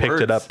choice words. He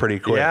picked it up pretty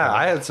quick. Yeah,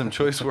 I had some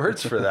choice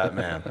words for that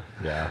man.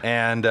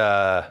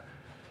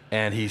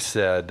 And he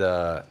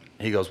said,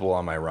 he goes, well,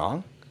 am I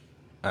wrong?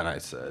 And I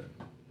said,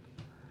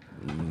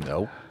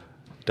 nope.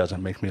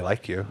 Doesn't make me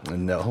like you.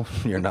 No,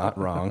 you're not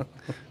wrong.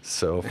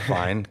 So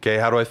fine. Okay,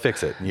 how do I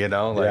fix it? You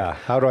know, like,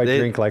 how do I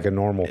drink like a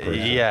normal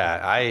person?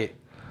 Yeah,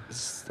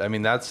 I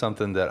mean, that's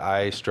something that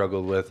I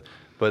struggled with,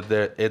 but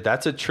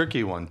that's a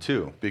tricky one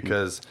too,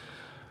 because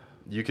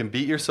you can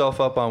beat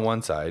yourself up on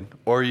one side,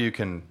 or you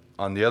can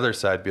on the other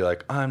side be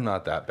like, I'm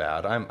not that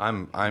bad.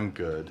 I'm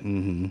good,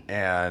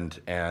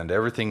 and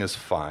everything is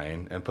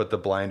fine, and put the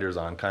blinders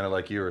on, kind of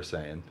like you were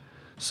saying.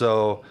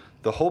 So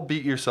the whole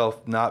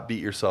not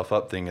beat yourself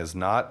up thing is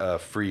not a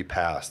free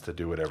pass to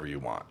do whatever you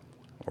want.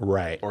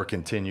 Right. Or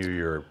continue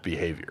your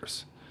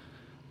behaviors.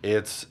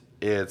 It's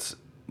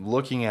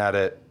looking at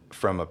it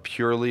from a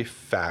purely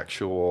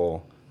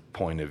factual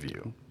point of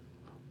view.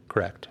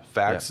 Correct.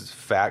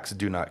 Facts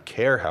do not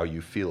care how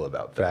you feel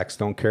about that. Facts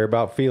don't care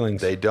about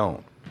feelings. They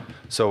don't.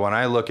 So when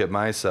I look at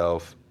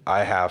myself,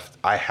 I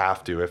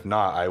have to. If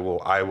not, I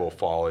will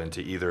fall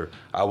into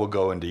I will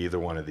go into either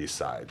one of these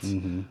sides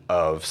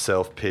of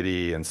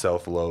self-pity and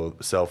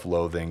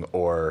self-loathing,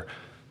 or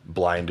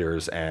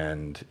blinders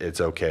and it's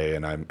okay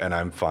and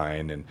I'm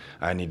fine and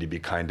I need to be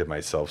kind to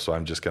myself, so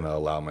I'm just going to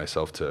allow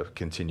myself to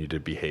continue to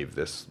behave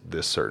this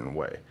certain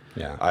way.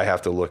 Yeah. I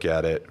have to look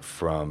at it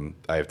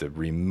I have to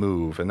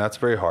remove, and that's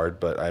very hard,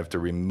 but I have to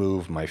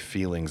remove my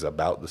feelings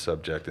about the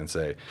subject and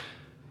say,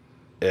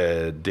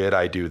 did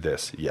I do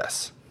this?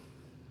 Yes.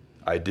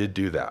 I did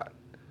do that.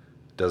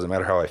 Doesn't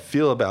matter how I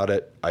feel about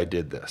it, I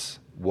did this.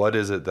 What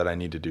is it that I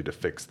need to do to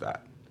fix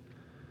that?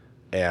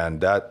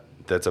 And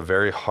that's a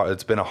very hard,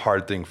 it's been a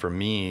hard thing for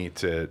me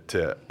to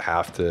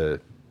have to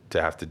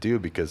do,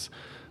 because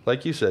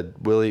like you said,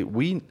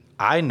 Willie,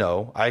 I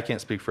know, I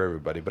can't speak for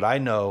everybody, but I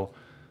know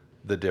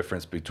the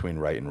difference between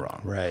right and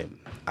wrong. Right.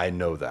 I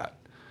know that.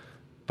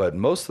 But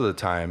most of the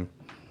time,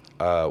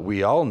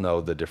 we all know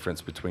the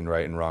difference between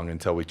right and wrong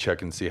until we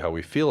check and see how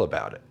we feel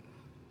about it.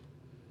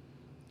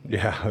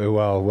 Yeah,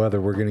 well,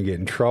 whether we're going to get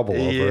in trouble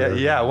over it.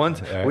 Yeah.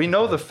 Once we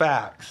know the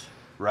facts,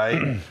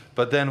 right?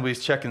 But then we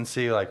check and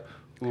see, like,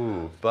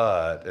 ooh,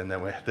 but, and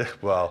then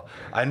well,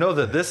 I know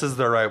that this is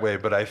the right way,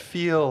 but I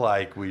feel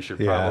like we should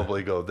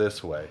probably go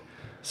this way.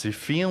 See,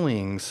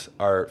 feelings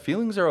are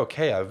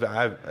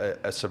okay.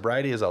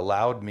 Sobriety has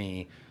allowed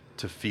me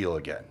to feel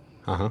again.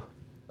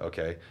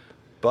 Okay,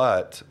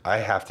 but I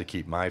have to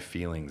keep my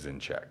feelings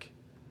in check.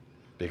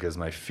 Because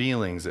my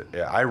feelings,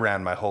 I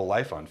ran my whole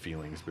life on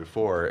feelings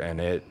before, and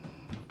I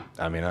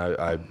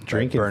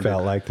drinking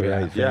felt like the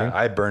right thing. Yeah,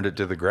 I burned it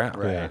to the ground.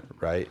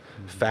 Right.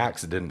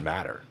 Facts didn't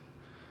matter.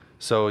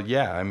 So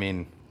yeah, I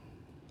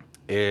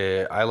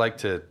like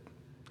to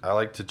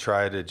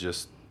try to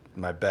just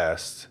my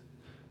best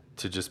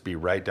to just be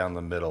right down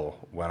the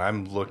middle. When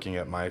I'm looking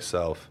at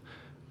myself,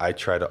 I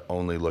try to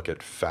only look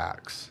at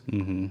facts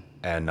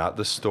and not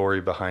the story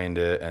behind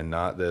it, and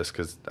not this,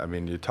 because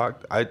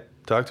I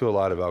talk to a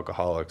lot of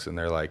alcoholics, and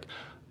they're like,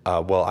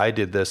 well, I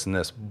did this and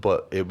this,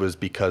 but it was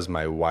because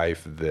my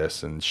wife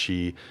this and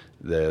she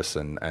this,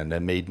 and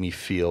it made me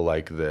feel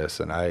like this.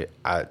 And I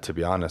to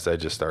be honest, I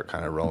just start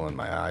kind of rolling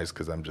my eyes,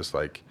 because I'm just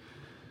like,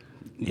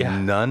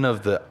 none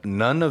of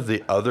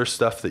the other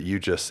stuff that you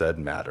just said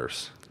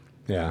matters.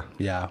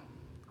 Yeah.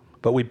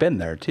 But we've been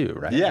there too,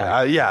 right?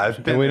 Yeah.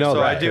 I've been. We know so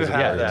that. I do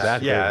have that.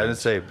 Exactly. Yeah, and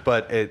say,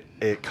 but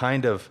it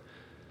kind of.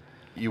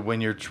 When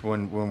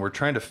we're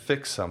trying to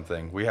fix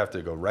something, we have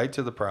to go right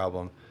to the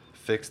problem,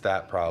 fix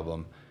that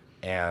problem,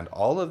 and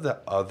all of the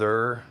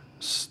other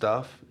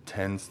stuff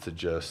tends to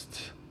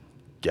just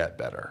get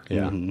better.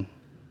 Yeah.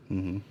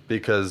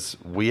 Because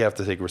we have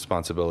to take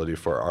responsibility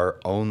for our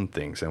own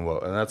things, and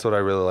that's what I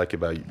really like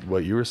about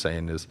what you were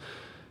saying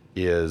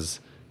is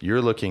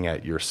you're looking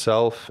at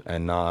yourself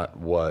and not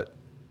what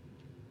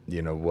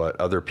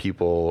other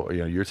people.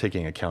 You're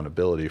taking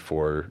accountability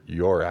for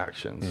your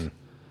actions.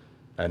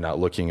 And not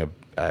looking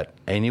at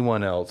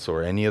anyone else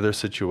or any other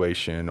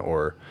situation,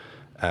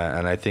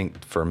 and I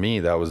think for me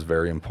that was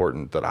very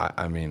important. That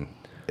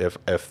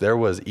if there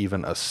was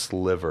even a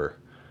sliver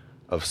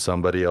of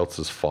somebody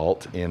else's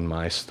fault in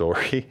my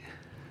story,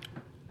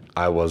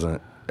 I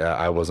wasn't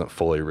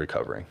fully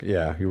recovering.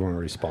 Yeah, you weren't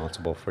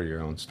responsible for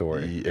your own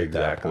story. Exactly. At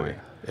that point.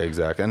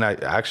 Exactly.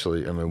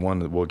 And one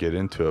that we'll get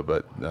into it,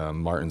 but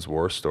Martin's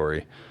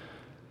Warstory.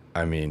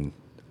 I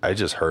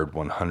just heard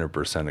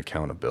 100%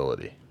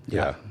 accountability.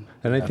 Yeah.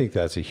 And I think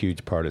that's a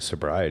huge part of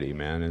sobriety,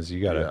 man, is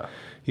you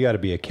gotta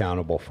be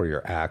accountable for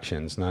your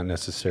actions, not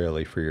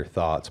necessarily for your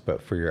thoughts,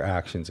 but for your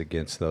actions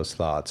against those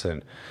thoughts.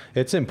 And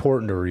it's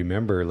important to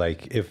remember,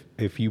 like,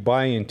 if you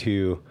buy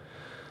into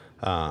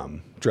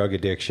drug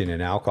addiction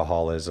and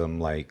alcoholism,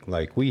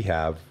 like we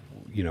have,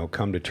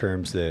 come to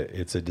terms that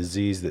it's a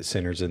disease that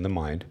centers in the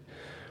mind,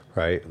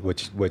 right?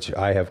 Which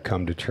I have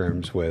come to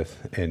terms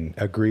with and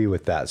agree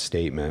with that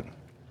statement.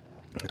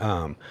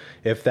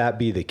 If that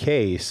be the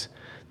case,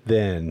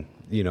 then,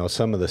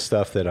 some of the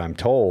stuff that I'm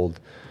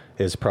told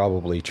is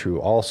probably true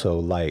also.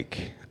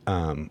 Like,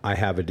 I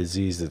have a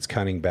disease that's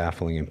cunning,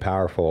 baffling, and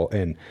powerful,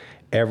 and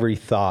every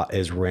thought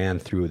is ran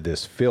through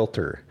this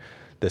filter,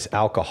 this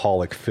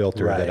alcoholic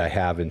filter that I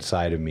have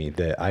inside of me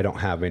that I don't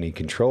have any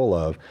control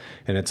of.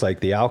 And it's like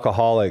the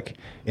alcoholic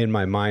in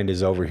my mind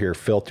is over here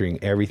filtering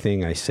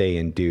everything I say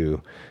and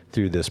do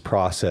through this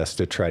process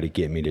to try to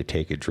get me to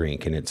take a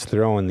drink. And it's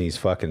throwing these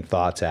fucking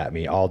thoughts at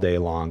me all day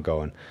long,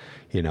 going,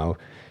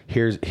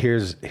 here's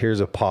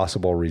a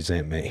possible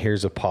resentment.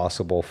 Here's a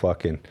possible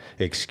fucking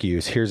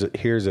excuse.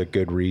 Here's a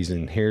good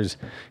reason. Here's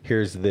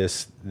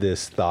this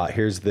thought.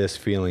 Here's this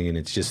feeling. And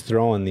it's just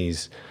throwing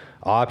these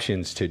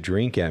options to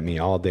drink at me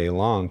all day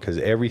long, because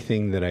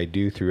everything that I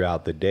do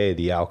throughout the day,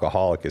 the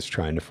alcoholic is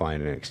trying to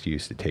find an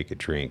excuse to take a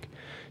drink,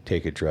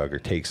 take a drug, or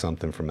take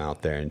something from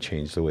out there and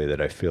change the way that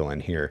I feel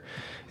in here.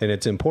 And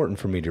it's important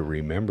for me to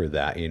remember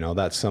that,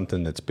 that's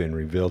something that's been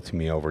revealed to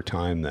me over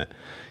time, that,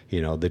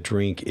 the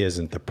drink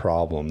isn't the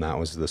problem. That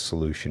was the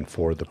solution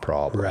for the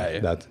problem.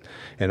 Right.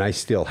 And I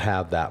still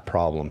have that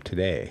problem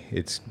today.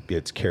 It's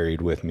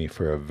carried with me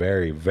for a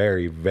very,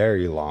 very,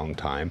 very long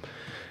time.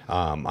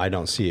 I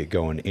don't see it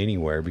going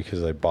anywhere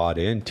because I bought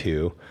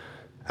into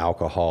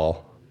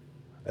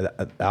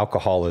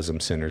alcoholism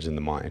centers in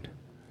the mind.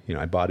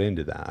 I bought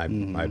into that.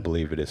 I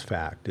believe it is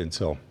fact. And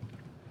so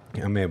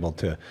I'm able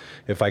to,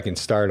 if I can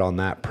start on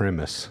that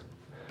premise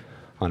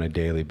on a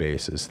daily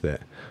basis,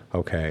 that,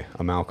 okay,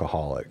 I'm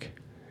alcoholic,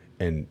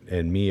 and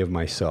me of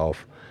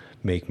myself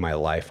make my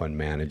life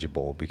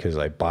unmanageable because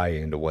I buy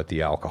into what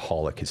the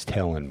alcoholic is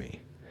telling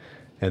me.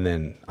 And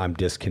then I'm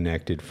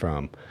disconnected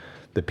from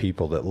the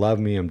people that love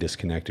me. I'm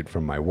disconnected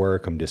from my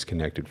work. I'm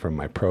disconnected from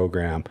my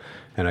program.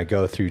 And I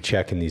go through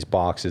checking these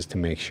boxes to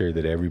make sure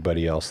that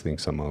everybody else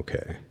thinks I'm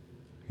okay.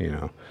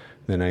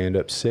 Then I end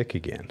up sick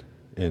again.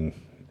 And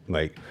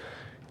like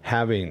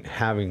having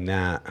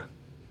that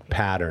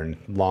pattern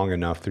long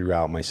enough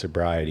throughout my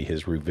sobriety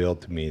has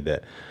revealed to me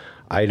that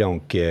I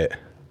don't get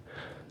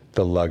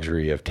the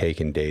luxury of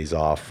taking days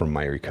off from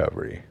my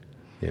recovery.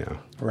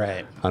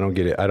 Right. I don't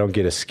get it. I don't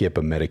get to skip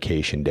a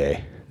medication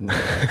day.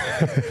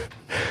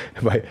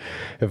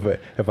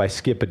 If I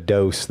skip a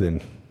dose,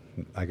 then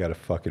I got to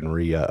fucking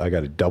I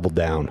got to double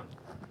down.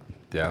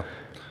 Yeah.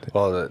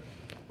 Well,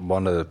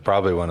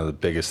 probably one of the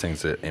biggest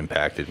things that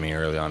impacted me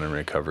early on in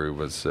recovery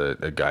was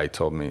a guy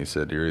told me, he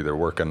said, you're either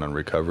working on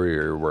recovery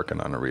or you're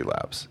working on a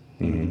relapse.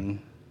 Mm-hmm.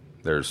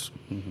 There's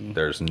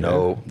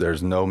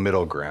no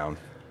middle ground,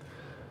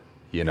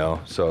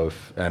 so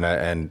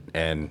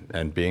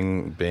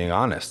being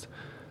honest,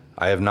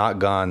 I have not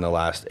gone the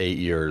last 8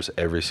 years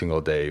every single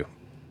day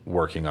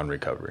working on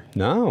recovery.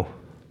 No.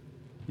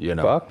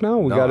 Fuck no.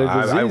 We got a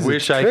disease. I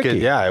wish I could.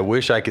 Yeah, I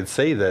wish I could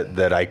say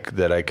that I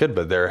could.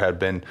 But there had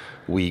been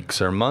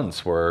weeks or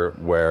months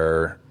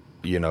where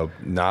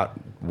not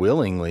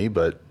willingly,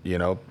 but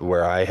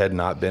where I had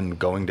not been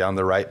going down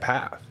the right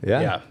path.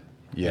 Yeah.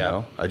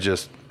 I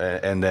just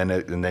and then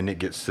it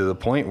gets to the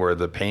point where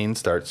the pain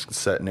starts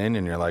setting in,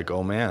 and you're like,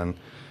 oh man,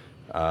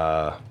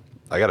 I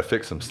got to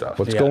fix some stuff.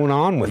 What's going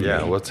on with me?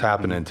 Yeah, what's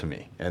happening to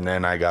me? And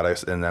then I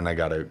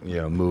gotta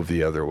move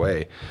the other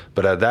way.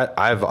 But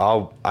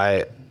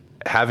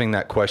having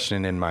that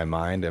question in my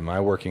mind: am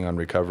I working on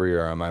recovery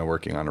or am I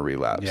working on a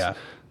relapse? Yeah,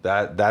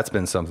 that's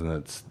been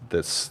something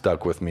that's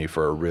stuck with me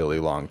for a really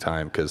long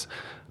time, because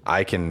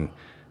I can,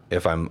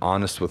 if I'm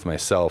honest with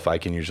myself, I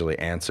can usually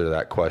answer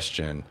that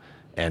question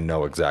and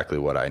know exactly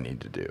what I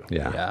need to do.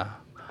 Yeah.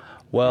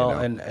 Well,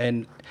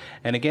 and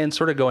again,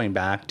 sort of going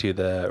back to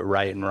the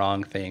right and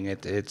wrong thing,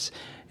 it's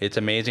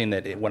amazing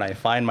that when I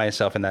find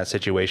myself in that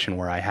situation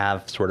where I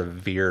have sort of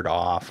veered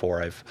off,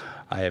 or I've,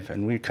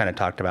 and we kind of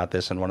talked about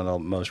this in one of the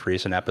most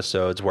recent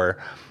episodes, where,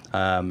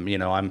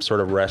 I'm sort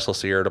of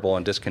restless, irritable,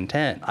 and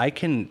discontent. I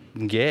can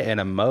get in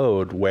a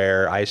mode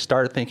where I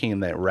start thinking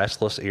that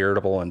restless,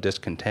 irritable, and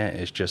discontent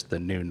is just the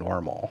new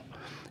normal.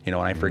 And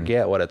I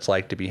forget what it's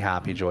like to be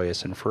happy,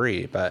 joyous, and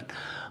free. But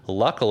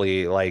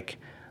luckily, like,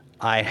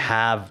 I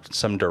have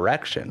some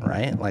direction,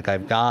 right? Like,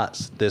 I've got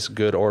this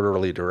good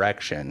orderly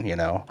direction,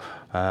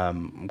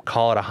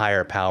 call it a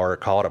higher power,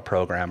 call it a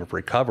program of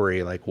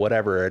recovery, like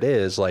whatever it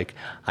is, like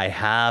I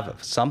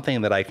have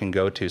something that I can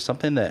go to,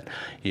 something that,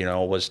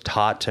 was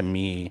taught to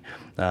me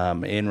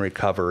in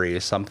recovery,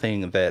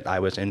 something that I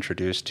was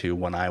introduced to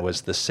when I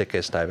was the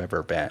sickest I've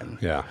ever been.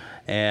 Yeah.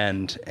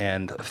 And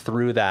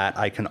through that,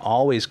 I can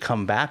always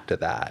come back to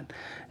that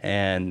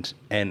and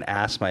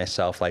ask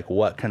myself, like,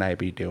 what can I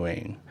be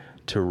doing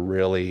to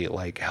really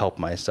like help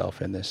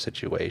myself in this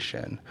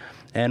situation?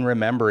 And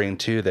remembering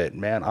too that,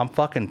 man, I'm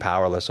fucking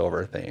powerless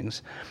over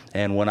things.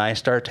 And when I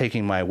start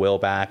taking my will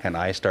back and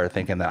I start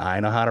thinking that I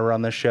know how to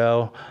run the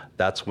show,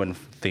 that's when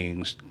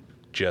things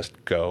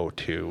just go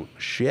to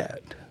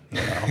shit,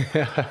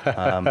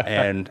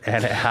 and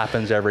it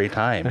happens every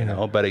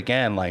time, but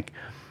again, like,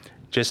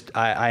 just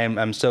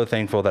I'm so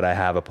thankful that I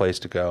have a place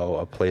to go,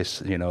 a place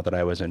that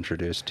I was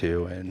introduced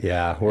to, and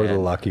we're the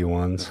lucky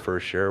ones. For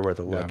sure, we're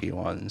the lucky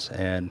ones,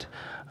 and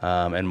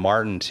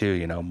Martin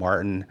too.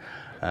 Martin,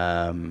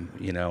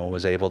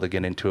 was able to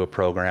get into a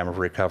program of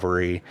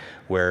recovery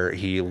where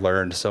he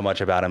learned so much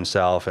about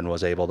himself and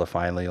was able to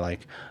finally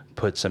like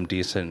put some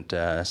decent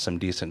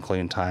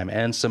clean time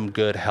and some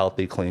good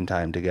healthy clean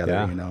time together.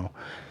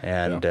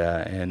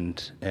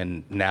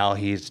 And now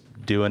he's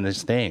doing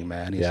his thing,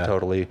 man. He's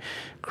totally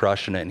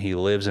crushing it, and he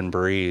lives and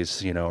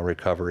breathes,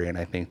 recovery. And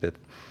I think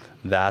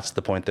that's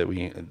the point that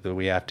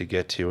we have to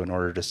get to in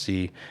order to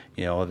see,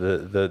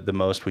 the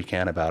most we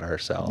can about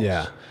ourselves.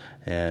 Yeah.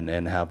 And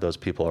have those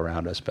people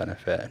around us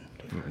benefit.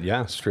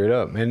 Yeah, straight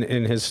up. And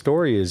his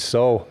story is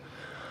so,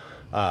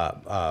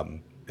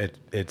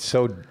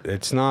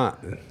 it's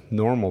not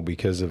normal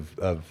because of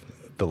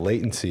the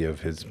latency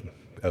of his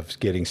of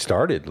getting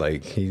started.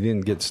 Like he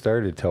didn't get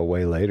started till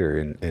way later,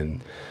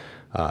 and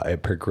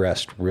it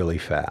progressed really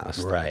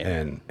fast. Right.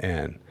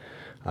 And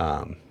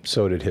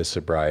so did his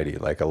sobriety.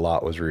 Like a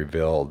lot was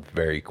revealed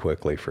very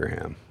quickly for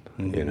him,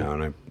 you know,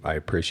 and I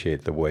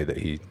appreciate the way that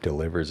he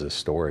delivers his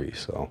story.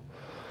 So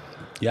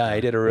Yeah,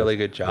 he did a really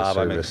good job.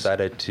 I'm service.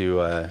 excited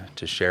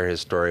to share his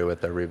story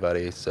with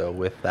everybody. So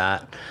with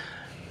that,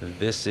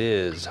 this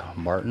is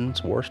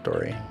Martin's War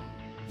Story.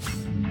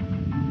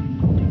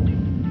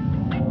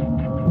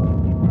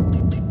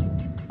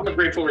 I'm a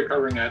grateful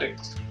recovering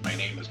addict. My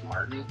name is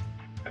Martin.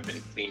 I've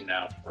been clean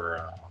now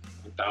for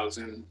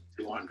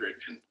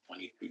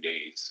 1,222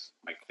 days.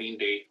 My clean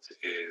date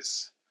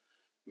is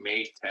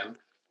May 10th,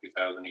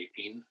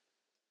 2018.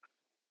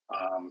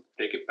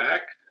 Take it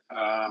back.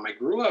 I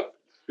grew up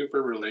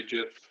super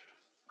religious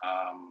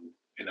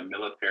in a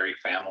military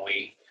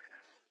family.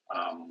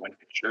 Went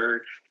to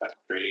church, got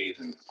grades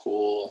in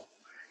school,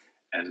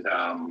 and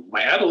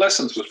my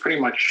adolescence was pretty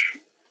much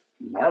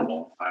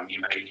normal. I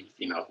mean,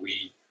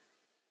 we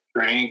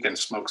drank and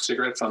smoked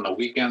cigarettes on the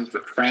weekends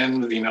with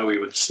friends. You know, we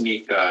would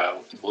sneak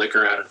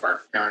liquor out of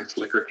our parents'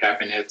 liquor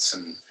cabinets,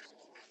 and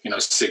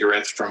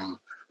cigarettes from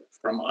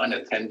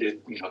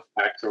unattended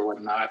packs or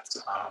whatnot.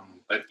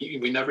 But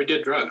we never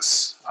did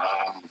drugs.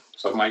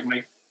 So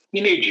my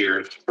teenage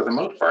years, for the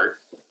most part,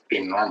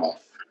 became normal.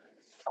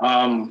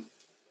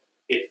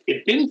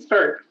 It didn't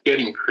start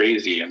getting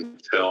crazy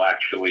until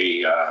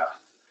actually I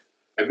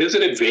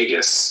visited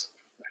Vegas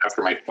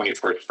after my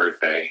 21st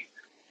birthday.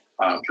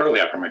 Shortly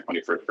after my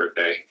 21st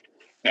birthday,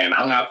 and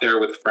hung out there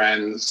with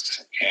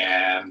friends,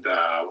 and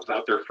was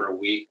out there for a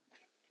week,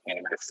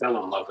 and I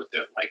fell in love with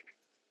it like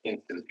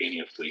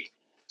instantaneously.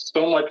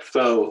 So much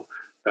so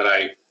that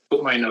I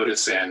put my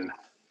notice in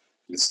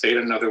and stayed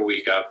another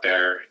week out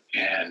there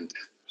and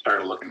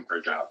started looking for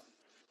a job.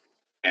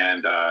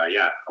 And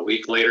a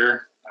week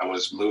later, I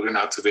was moving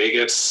out to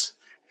Vegas.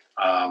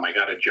 I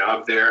got a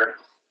job there,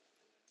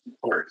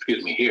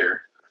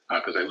 here,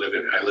 because I live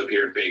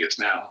here in Vegas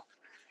now.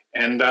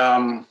 And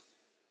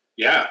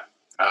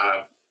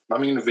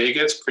coming to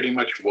Vegas pretty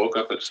much woke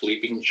up a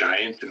sleeping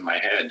giant in my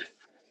head.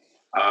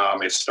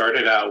 It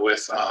started out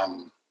with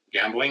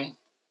gambling,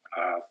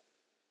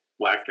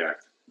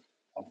 blackjack,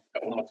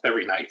 almost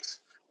every night.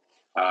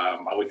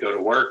 I would go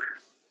to work.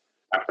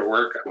 After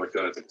work, I would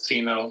go to the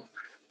casino,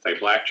 play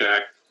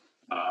blackjack.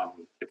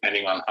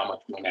 Depending on how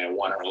much money I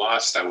won or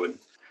lost, I would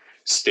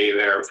stay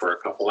there for a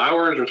couple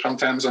hours, or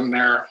sometimes I'm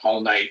there all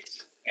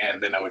night,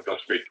 and then I would go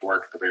straight to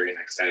work the very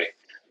next day.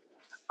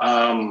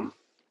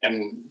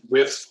 And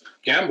with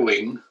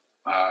gambling,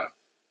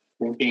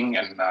 drinking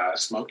and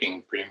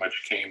smoking pretty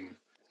much came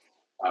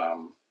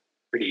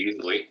pretty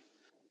easily.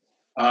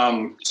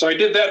 So I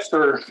did that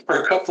for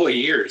a couple of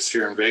years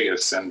here in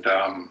Vegas, and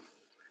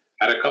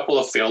had a couple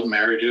of failed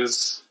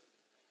marriages.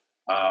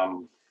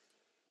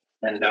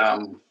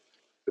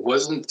 It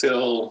wasn't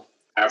until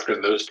after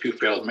those two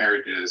failed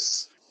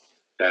marriages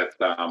that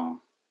I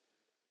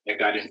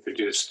got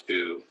introduced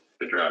to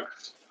the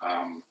drugs.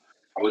 I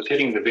was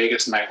hitting the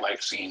Vegas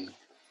nightlife scene,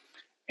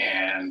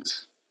 and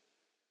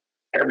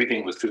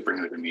everything was super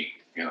new to me.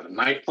 You know, the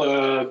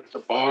nightclubs, the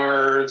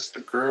bars,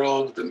 the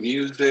girls, the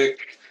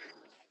music.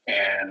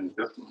 And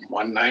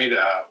one night,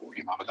 I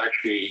was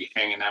actually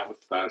hanging out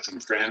with some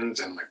friends,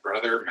 and my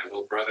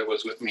little brother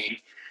was with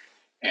me.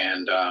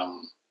 And,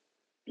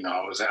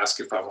 I was asked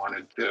if I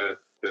wanted to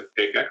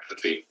take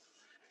ecstasy.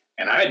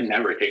 And I had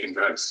never taken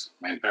drugs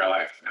my entire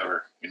life,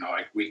 ever.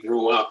 We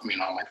grew up,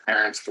 my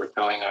parents were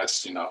telling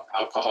us,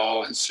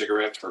 alcohol and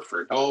cigarettes were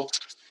for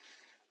adults.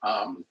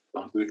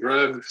 Don't do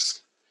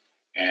drugs.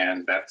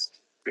 And that's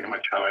pretty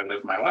much how I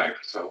lived my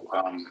life. So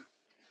I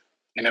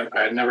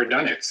had never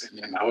done it.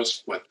 And I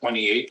was,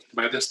 28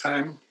 by this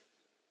time.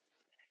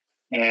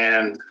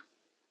 And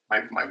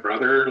my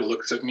brother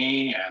looks at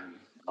me, and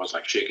I was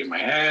like shaking my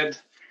head.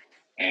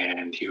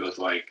 And he was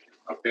like,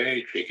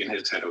 okay, shaking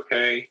his head,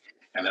 okay.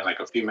 And then like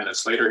a few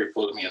minutes later, he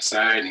pulls me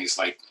aside and he's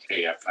like,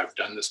 hey, I've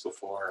done this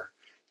before.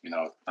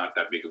 Not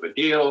that big of a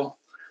deal.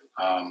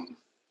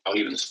 I'll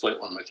even split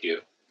one with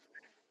you.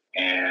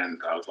 And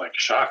I was like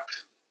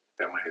shocked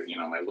that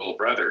my little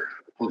brother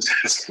was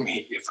asking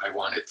me if I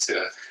wanted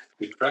to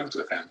do drugs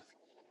with him.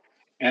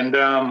 And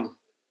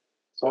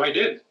so I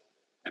did.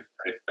 I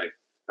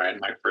tried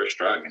my first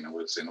drug, and it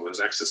was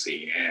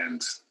ecstasy.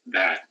 And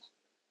that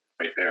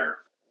right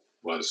there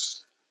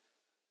was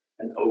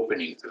an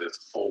opening to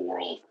this whole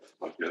world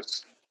of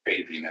just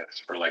craziness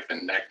for like the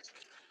next,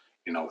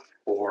 4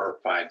 or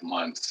 5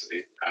 months.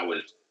 I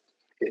was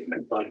hitting the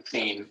bud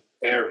scene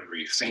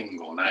every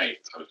single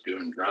night. I was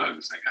doing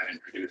drugs. I got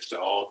introduced to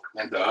all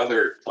kinds of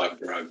other club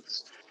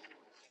drugs,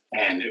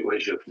 and it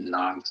was just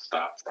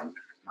nonstop from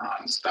there,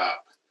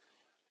 nonstop.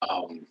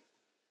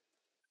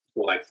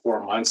 For like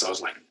 4 months, I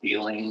was like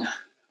dealing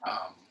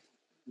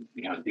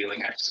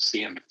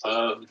ecstasy in the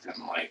clubs,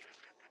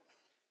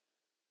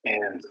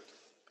 and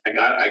I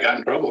got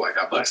in trouble. I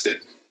got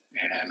busted,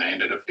 and I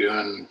ended up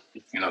doing,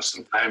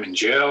 some time in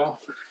jail.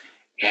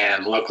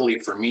 And luckily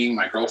for me,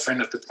 my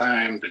girlfriend at the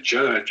time, the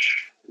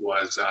judge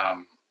was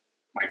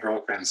my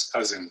girlfriend's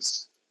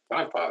cousin's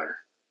godfather.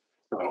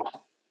 So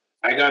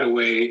I got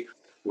away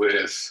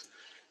with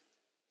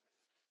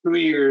 2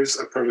 years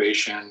of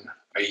probation,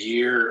 a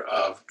year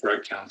of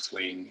drug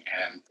counseling,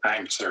 and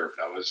time served.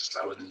 I was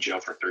in jail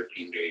for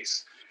 13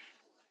 days,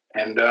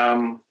 and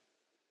that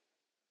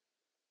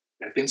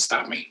didn't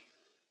stop me.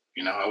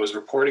 I was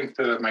reporting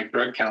to my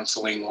drug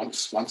counseling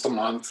once a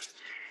month,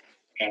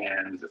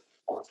 and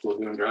I was still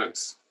doing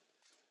drugs.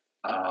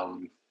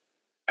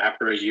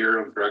 After a year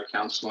of drug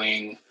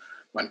counseling,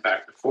 went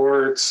back to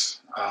court.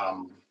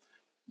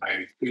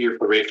 My 2-year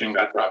probation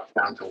got dropped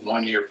down to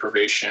 1 year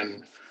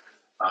probation.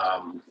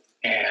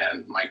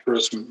 And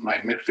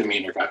my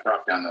misdemeanor got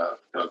dropped down to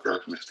a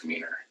gross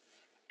misdemeanor.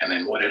 And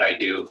then what did I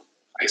do?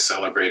 I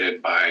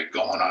celebrated by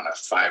going on a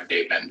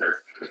 5-day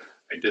bender.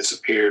 I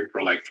disappeared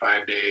for like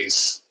 5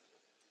 days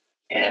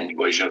and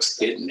was just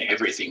hitting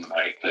everything that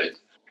I could.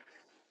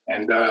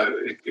 And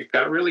it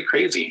got really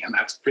crazy. And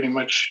that's pretty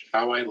much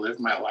how I lived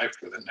my life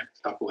for the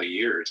next couple of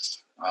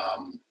years.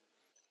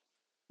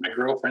 My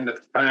girlfriend at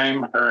the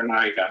time, her and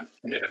I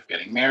ended up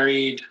getting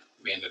married.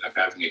 We ended up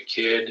having a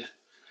kid.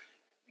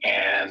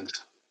 And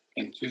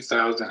in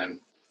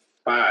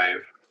 2005,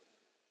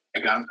 I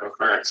got into a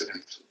car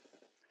accident.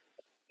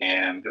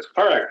 And this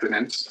car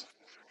accident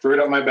screwed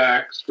up my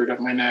back, screwed up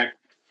my neck.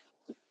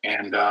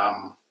 And,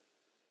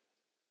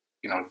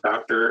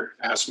 doctor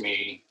asked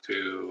me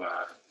to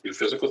do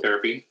physical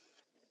therapy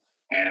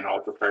and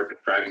also start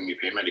prescribing me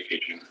pain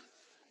medication.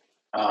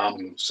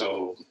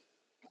 So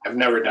I've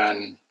never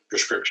done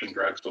prescription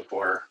drugs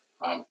before.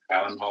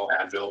 Tylenol,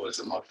 Advil was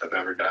the most I've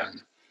ever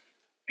done.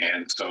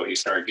 And so he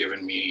started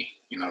giving me,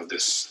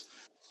 this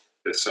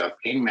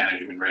pain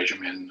management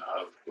regimen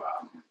of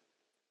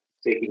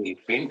taking these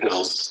pain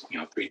pills,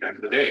 3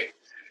 times a day.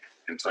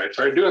 And so I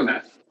started doing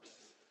that,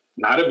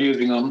 not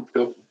abusing them,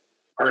 still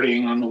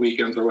partying on the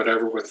weekends or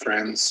whatever with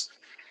friends.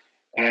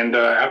 And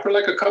after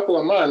like a couple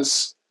of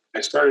months,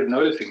 I started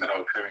noticing that I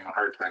was having a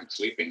hard time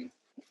sleeping.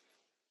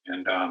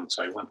 And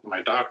so I went to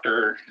my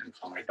doctor, and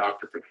so my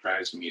doctor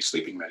prescribed me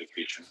sleeping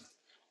medication.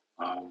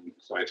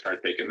 So I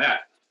started taking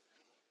that.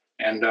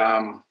 And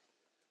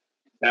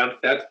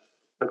that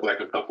took like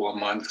a couple of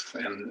months.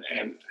 And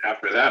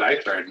after that, I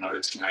started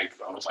noticing I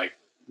was like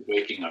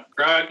waking up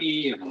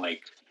groggy and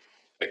like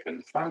I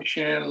couldn't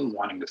function,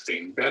 wanting to stay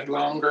in bed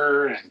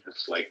longer, and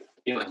just like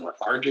feeling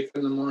lethargic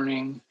in the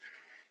morning.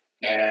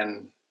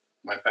 And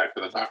went back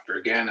to the doctor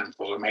again and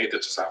told him, hey,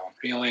 this is how I'm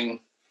feeling.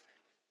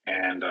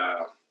 And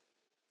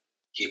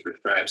he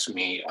prescribes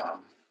me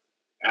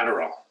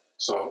Adderall.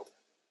 So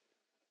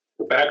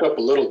to back up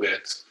a little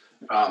bit,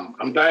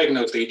 I'm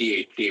diagnosed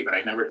ADHD, but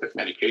I never took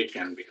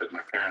medication because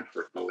my parents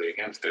were totally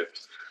against it.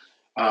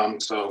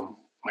 So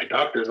my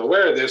doctor's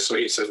aware of this, so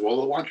he says,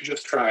 well, why don't you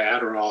just try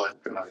Adderall?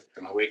 It's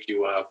gonna wake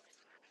you up.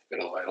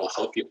 It'll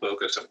help you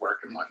focus at work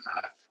and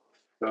whatnot.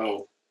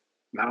 So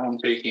now I'm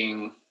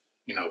taking,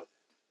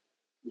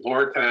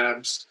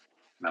 Lortabs,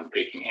 and I'm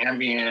taking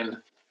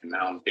Ambien, and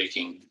now I'm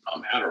taking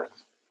Adderall.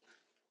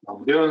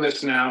 I'm doing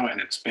this now,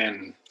 and it's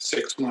been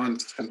 6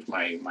 months since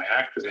my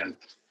accident.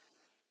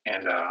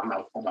 And I'm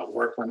at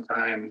work one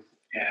time,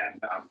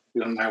 and I'm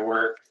doing my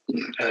work,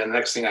 and the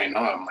next thing I know,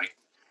 I'm like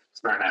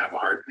starting to have a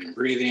hard time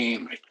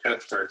breathing. My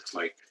chest starts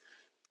like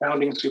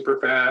pounding super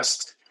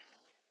fast,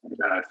 and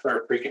I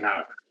started freaking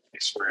out. I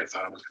swear I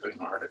thought I was having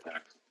a heart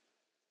attack.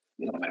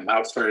 My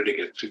mouth started to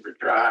get super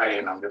dry,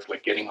 and I'm just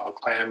like getting all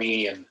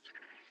clammy, and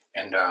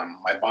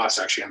my boss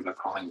actually ended up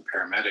calling the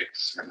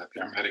paramedics, and the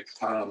paramedics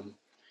come,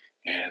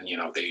 and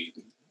they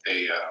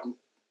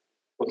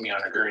put me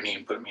on a gurney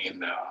and put me in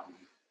the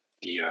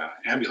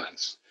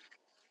ambulance,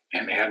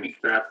 and they had me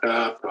strapped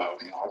up,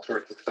 all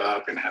sorts of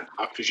stuff, and had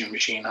the oxygen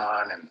machine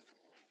on,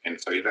 and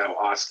so he's all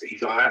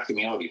asking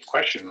me all these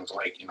questions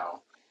like,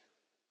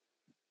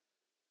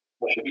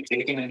 have you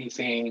taken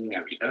anything?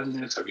 Have you done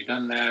this? Have you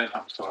done that?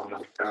 I'm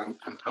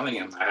telling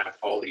him I have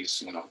all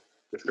these,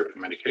 prescription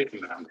medication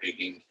that I'm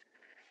taking.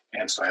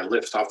 And so I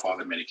lift off all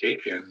the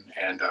medication.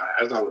 And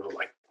as I was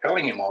like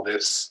telling him all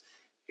this,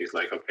 he's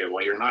like, okay,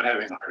 well, you're not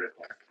having a heart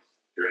attack.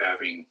 You're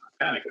having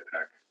a panic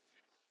attack.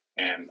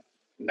 And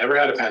never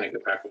had a panic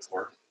attack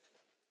before.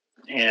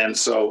 And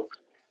so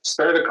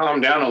started to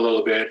calm down a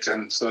little bit.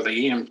 And so the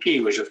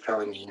EMT was just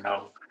telling me,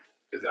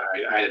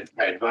 I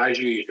advise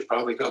you should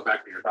probably go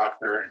back to your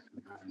doctor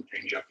and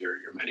change up your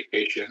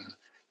medication,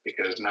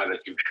 because now that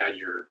you've had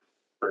your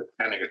first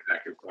panic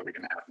attack, you're probably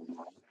going to have one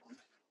more.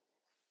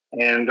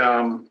 And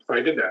so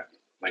I did that,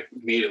 like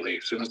immediately.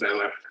 As soon as I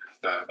left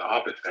the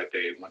office that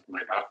day, I went to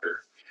my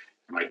doctor.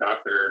 And my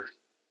doctor,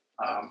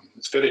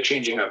 instead of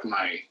changing up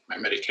my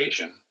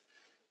medication,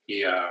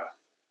 he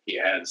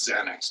adds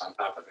Xanax on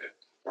top of it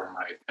for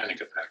my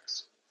panic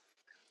attacks.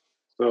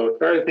 So I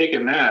started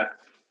taking that,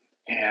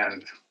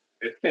 and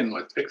it's been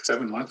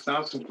 6-7 months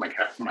now since my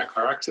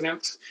car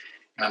accident,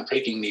 and I'm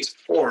taking these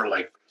 4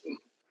 like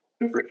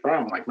super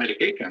strong like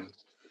medications,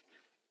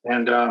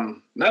 and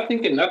not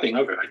thinking nothing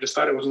of it. I just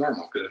thought it was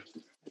normal because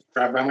it's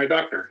prescribed by my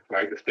doctor, so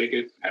I just take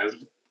it as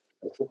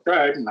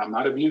prescribed, and I'm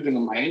not abusing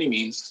them by any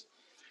means.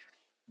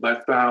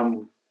 But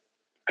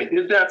I I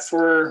did that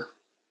for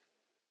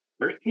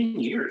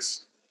 13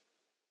 years.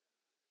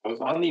 I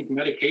was on these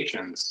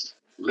medications,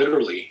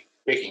 literally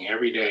taking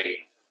every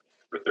day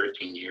for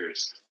 13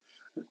 years.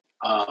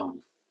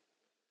 Um,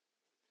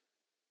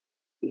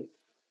 I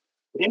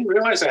didn't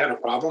realize I had a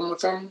problem with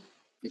them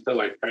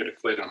until I tried to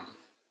quit them.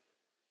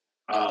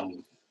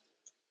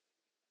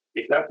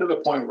 It got to the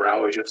point where I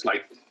was just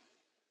like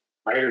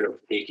tired of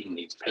taking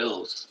these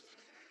pills.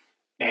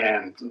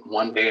 And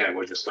one day I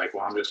was just like,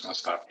 well, I'm just going to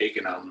stop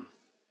taking them,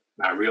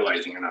 not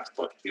realizing you're not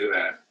supposed to do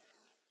that.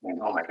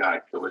 And oh my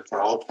God, the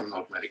withdrawal from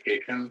those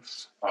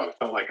medications, I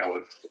felt like I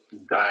was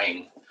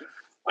dying.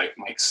 Like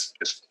my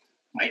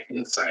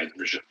insides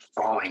were just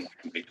falling.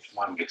 They just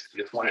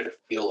wanted to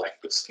feel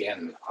like the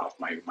skin off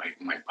my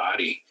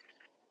body.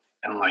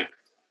 And like,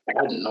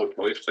 I had no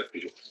choice but to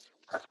just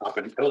start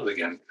popping pills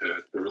again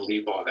to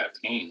relieve all that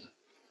pain.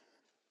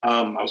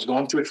 I was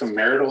going through some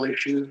marital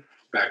issues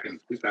back in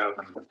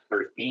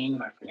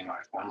 2013. I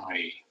found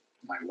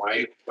my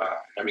wife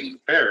having an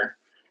affair.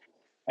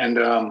 And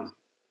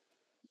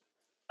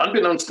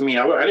unbeknownst to me,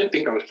 I didn't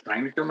think I was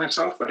trying to kill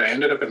myself, but I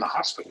ended up in the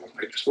hospital.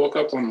 I just woke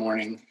up one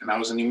morning and I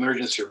was in the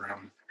emergency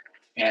room,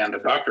 and the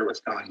doctor was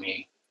telling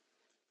me,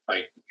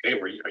 like, "Hey,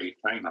 are you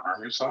trying to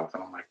harm yourself?"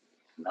 And I'm like,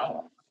 "No, I'm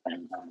not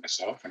trying to harm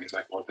myself." And he's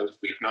like, "Well,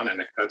 we found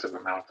an excessive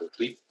amount of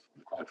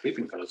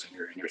sleeping pills in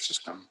your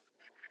system."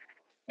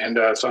 And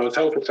so I was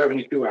held for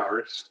 72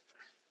 hours.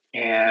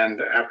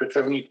 And after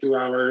 72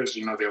 hours,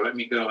 they let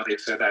me go. They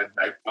said I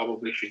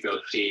probably should go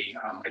see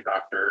my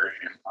doctor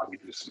and probably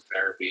do some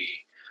therapy,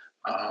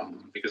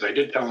 because I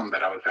did tell them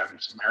that I was having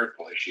some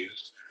marital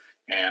issues.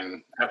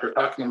 And after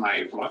talking to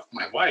my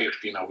wife,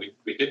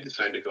 we did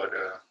decide to go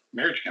to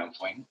marriage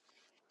counseling.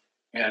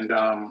 And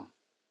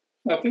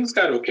things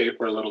got okay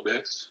for a little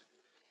bit.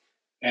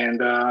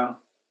 And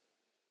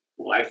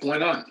life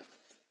went on.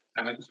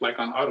 And it's like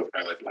on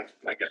autopilot, like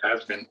it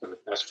has been for the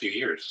past few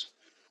years.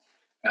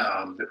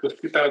 This was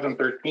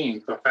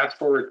 2013. So fast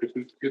forward to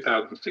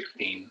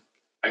 2016,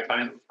 I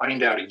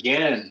find out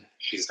again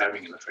she's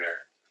having an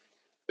affair.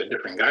 A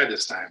different guy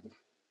this time.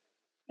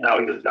 And I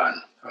was just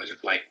done. I was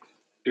just like,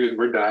 dude,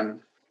 we're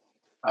done.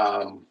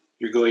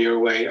 You go your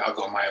way, I'll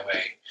go my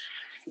way.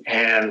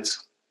 And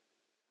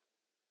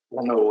I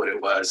don't know what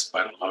it was,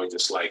 but I was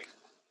just like,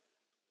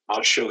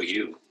 I'll show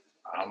you.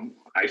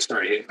 I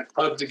started hitting the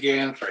clubs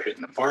again, started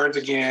hitting the bars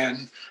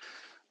again,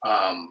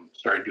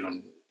 started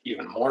doing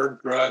even more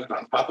drugs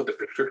on top of the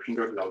prescription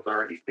drugs I was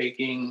already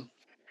taking.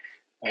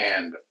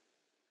 And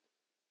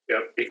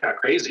it got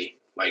crazy.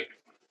 Like,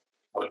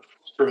 I was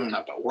screwing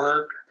up at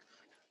work.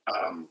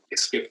 I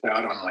skipped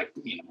out on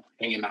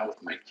hanging out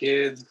with my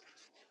kids.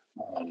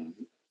 I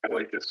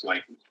was just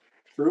like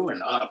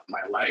screwing up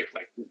my life,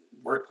 like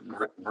worse and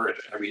worse and worse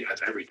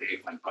as every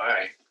day went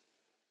by.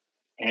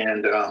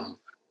 And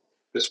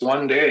this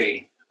one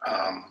day,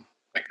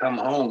 I come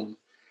home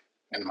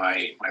and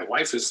my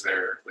wife is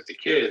there with the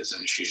kids,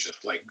 and she's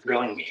just like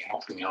grilling me,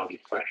 asking me all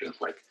these questions,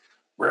 like,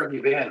 "Where have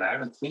you been? I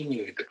haven't seen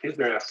you. The kids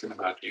are asking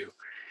about you.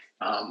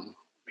 Are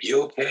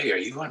you okay? Are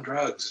you on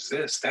drugs? Is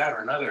this, that,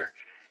 or another?"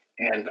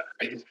 And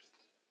I just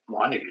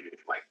wanted to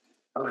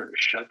tell her to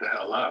shut the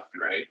hell up,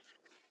 right?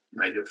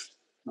 And I just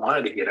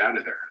wanted to get out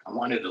of there. I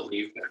wanted to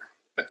leave there.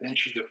 But then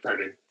she just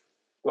started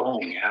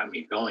going at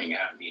me,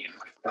 and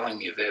like telling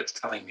me this,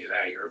 telling me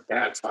that. "You're a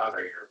bad father,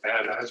 you're a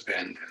bad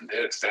husband, and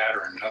this, that,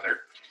 or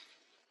another."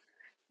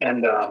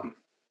 And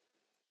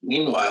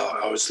meanwhile,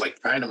 I was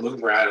like trying to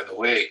move her out of the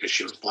way because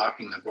she was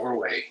blocking the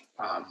doorway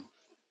of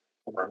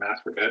our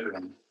master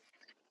bedroom.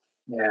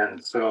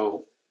 And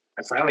so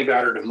I finally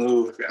got her to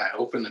move, and I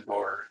opened the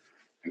door,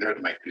 and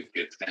there's my two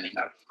kids standing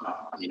up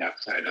on the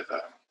outside of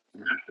the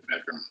master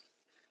bedroom,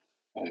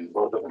 and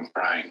both of them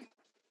crying.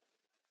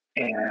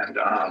 And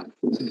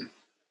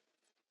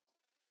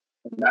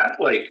that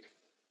like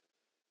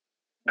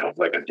that was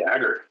like a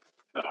dagger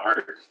to the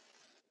heart,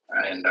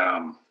 and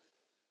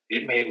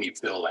it made me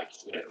feel like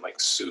shit, like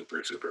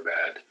super super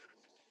bad.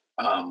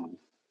 Um,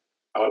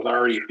 I was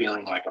already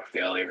feeling like a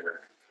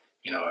failure,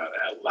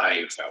 at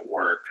life, at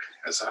work,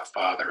 as a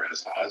father,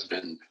 as a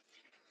husband,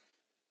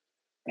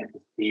 and to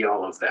see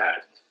all of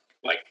that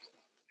like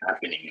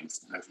happening in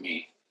front of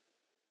me,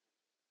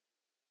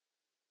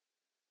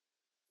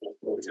 it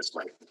was just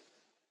like,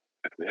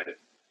 that's it.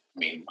 I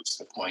mean, what's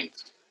the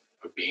point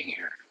of being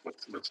here?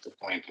 What's the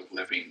point of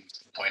living? What's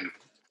the point of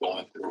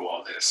going through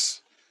all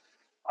this?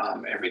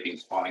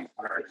 Everything's falling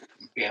apart.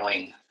 I'm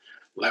failing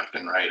left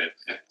and right at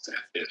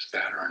this,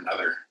 that, or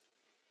another.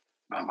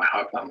 I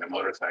hopped on my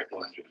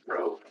motorcycle and just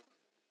drove.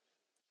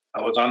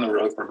 I was on the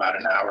road for about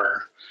an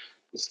hour,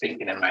 just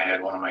thinking in my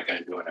head, what am I going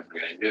to do? What am I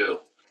going to do?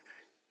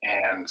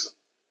 And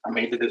I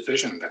made the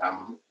decision that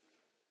I'm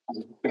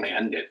going to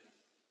end it.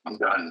 I'm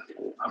done.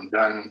 I'm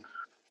done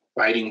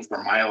fighting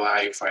for my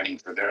life, fighting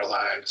for their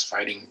lives,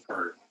 fighting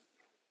for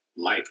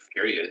life,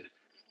 period.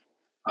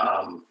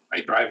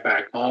 I drive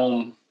back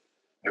home.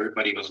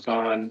 Everybody was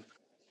gone.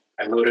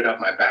 I loaded up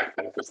my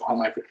backpack with all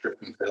my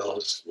prescription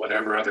pills,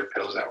 whatever other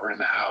pills that were in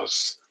the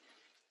house.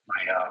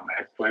 my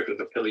ex-wife was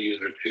a pill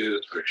user too,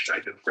 so I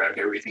just grabbed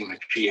everything that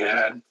she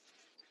had,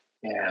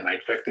 and I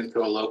checked into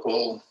a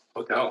local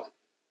hotel,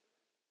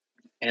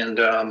 and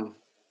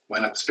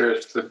went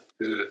upstairs to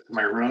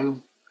my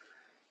room.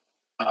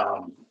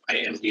 I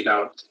emptied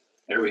out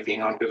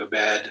everything onto the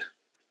bed.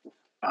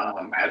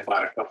 I had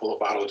bought a couple of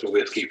bottles of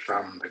whiskey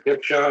from the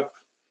gift shop,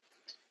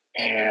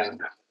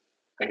 and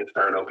I just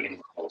started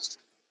opening bottles.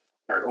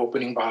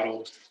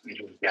 And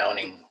just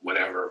downing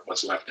whatever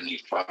was left in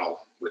each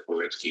bottle with the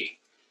whiskey.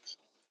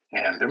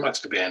 And there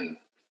must have been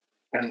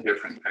 10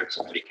 different types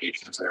of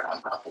medications there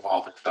on top of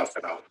all the stuff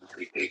that I was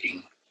already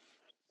taking.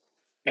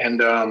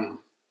 And I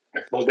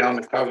pulled down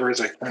the covers,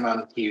 I turned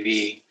on the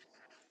TV,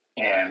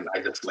 and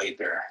I just laid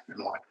there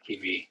and watched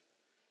TV.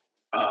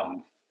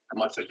 I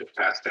must have just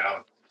passed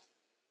out.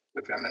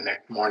 But then the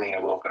next morning, I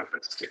woke up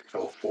at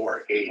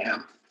 6:04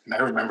 a.m. And I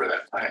remember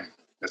that time.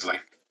 It's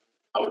like,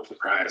 I was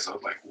surprised. I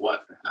was like,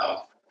 what the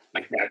hell?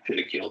 Like, that should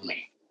have killed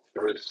me.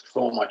 There was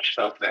so much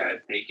stuff that I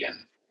had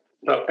taken,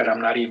 stuff that I'm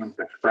not even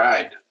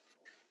prescribed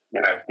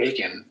that I've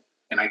taken.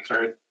 And I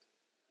started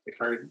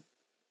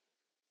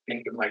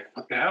thinking, like,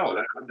 what the hell?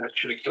 That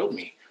should have killed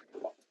me.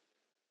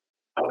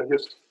 I was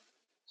just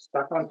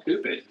stuck on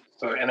stupid.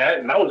 So, and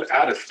I was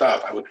out of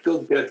stuff. I was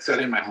still dead set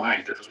in my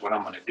mind, this is what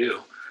I'm going to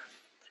do.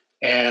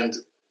 And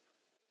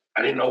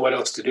I didn't know what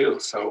else to do.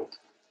 So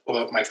pull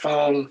up my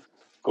phone,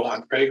 go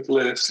on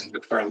Craigslist, and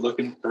just start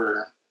looking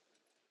for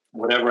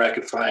whatever I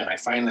could find. I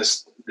find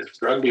this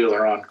drug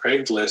dealer on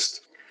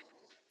Craigslist,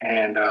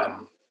 and I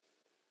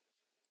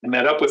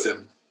met up with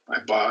him. I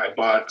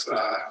bought.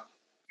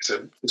 He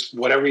said, "Just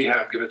whatever you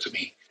have, give it to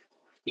me."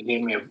 He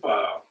gave me a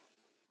ball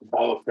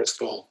of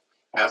Crystal,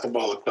 half a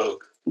ball of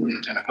Coke,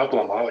 and a couple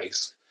of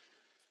Mollies.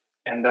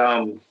 And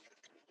I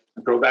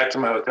drove back to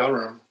my hotel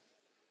room,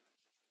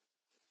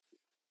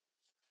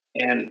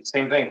 and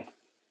same thing.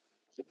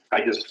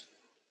 I just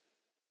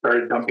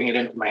started dumping it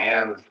into my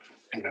hands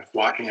and just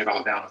washing it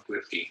all down with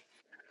whiskey.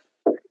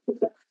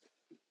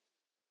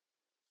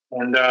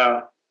 And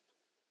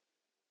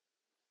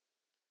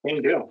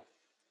same deal.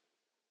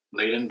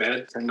 Laid in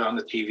bed, turned on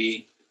the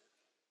TV,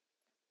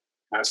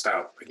 passed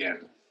out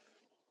again.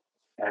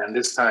 And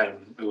this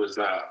time it was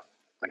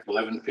like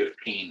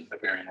 11:15 the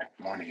very next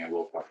morning. I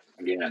woke up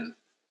again.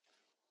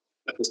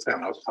 But this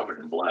time I was covered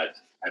in blood.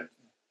 I had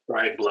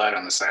dried blood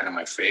on the side of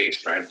my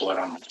face, dried blood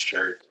on my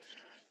shirt,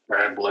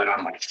 dried blood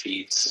on my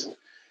sheets.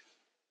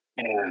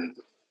 And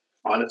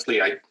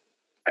honestly, I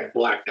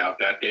blacked out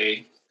that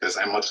day because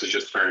I must have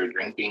just started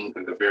drinking.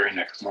 Because the very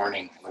next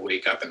morning, I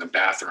wake up in the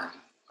bathroom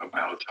of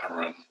my hotel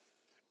room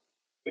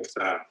with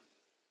a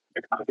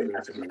pocket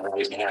knife in my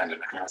right hand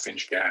and a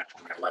half-inch gash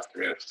on my left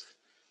wrist.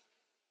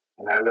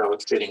 And as I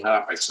was sitting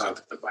up, I saw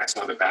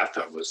the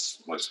bathtub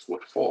was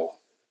full,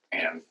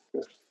 and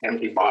just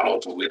empty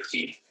bottles of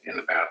whiskey in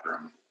the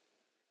bathroom.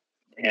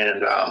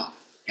 And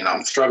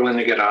I'm struggling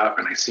to get up,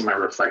 and I see my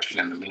reflection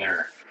in the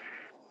mirror.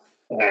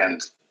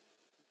 And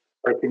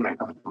first thing that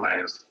comes to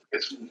mind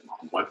is,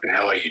 what the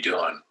hell are you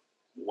doing?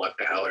 What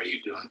the hell are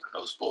you doing to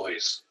those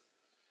boys?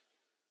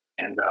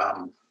 And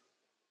I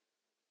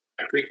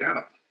freaked out.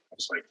 I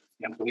was like,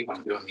 I can't believe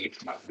I'm doing this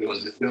to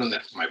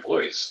my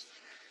boys.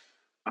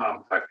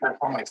 So I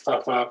packed all my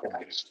stuff up, and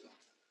I just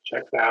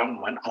checked out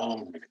and went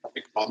home.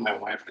 I called my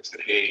wife. I said,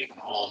 "Hey, I'm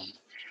home."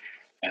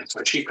 And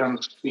so she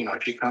comes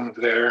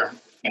there,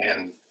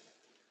 and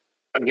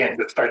again,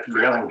 just starts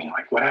grilling me,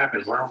 like, "What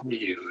happened? Where were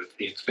you?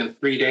 It's been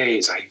 3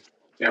 days.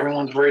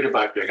 Everyone's worried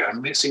about you. I got a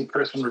missing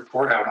person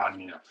report out on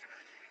you."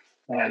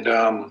 And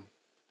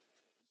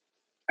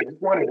I just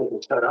wanted her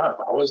to shut up.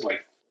 I was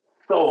like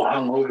so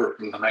hungover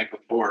from the night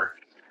before.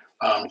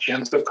 She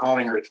ends up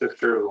calling her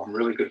sister, who I'm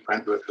really good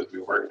friends with because we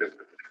worked at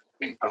the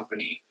same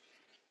company.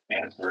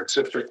 And her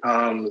sister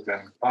comes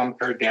and calms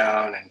her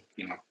down and,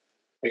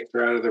 takes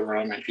her out of the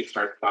room, and she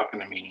starts talking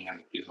to me,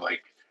 and she's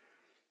like,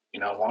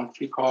 why don't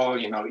you call,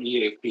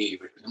 EAP,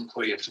 which is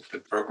Employee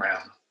Assisted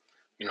Program,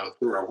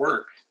 through our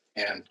work,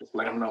 and just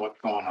let them know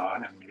what's going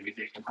on, and maybe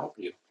they can help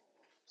you.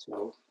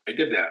 So I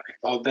did that. I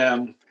called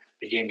them.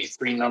 They gave me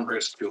 3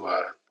 numbers to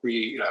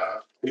 3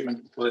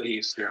 treatment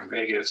facilities here in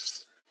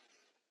Vegas,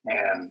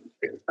 and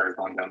they started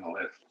going down the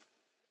list.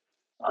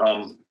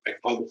 I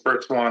called the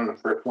first one. The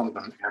first one's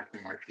an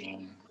answering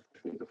machine, which I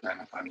think is kind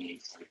of funny.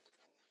 It's like,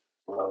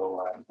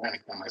 "Hello, I'm trying to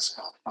kill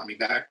myself. Call me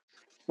back."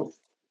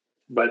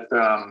 But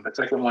the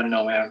second one,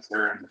 no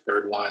answer. And the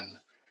third one,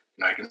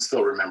 I can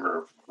still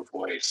remember her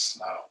voice,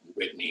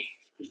 Whitney.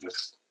 She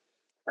just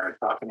started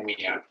talking to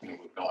me, asking me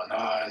what's going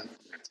on.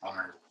 I told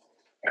her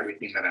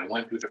everything that I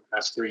went through the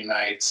past 3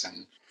 nights.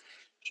 And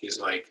she's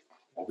like,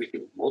 "Well,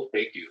 we'll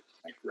take you,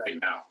 like, right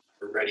now.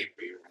 We're ready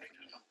for you right now."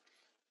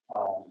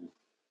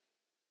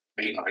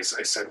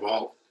 I said,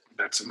 "Well,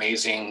 that's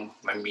amazing.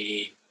 Let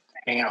me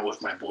hang out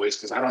with my boys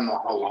because I don't know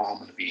how long I'm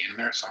going to be in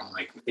there." So I'm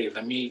like, "Okay,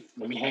 let me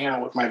hang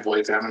out with my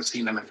boys. I haven't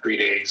seen them in 3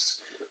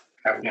 days.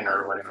 Have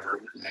dinner or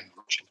whatever, and then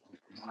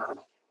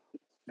tomorrow."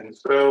 And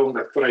so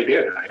that's what I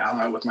did. I hung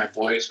out with my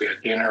boys. We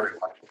had dinner. We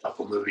watched a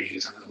couple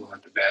movies, and then we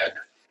went to bed.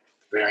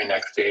 The very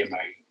next day,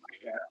 my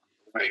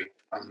wife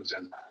comes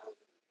and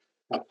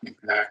helps me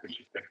back, and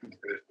she takes me to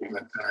the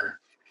treatment center.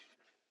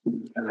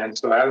 And then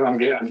so as I'm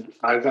getting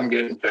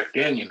checked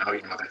in,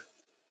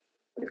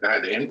 the guy,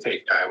 the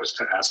intake guy, was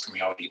asking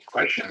me all these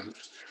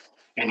questions.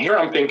 And here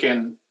I'm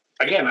thinking,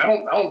 again, I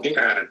don't think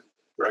I had a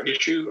drug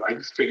issue. I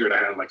just figured I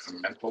had like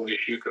some mental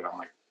issue because I'm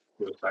like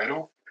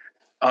suicidal.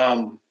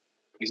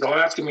 He's all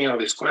asking me all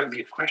these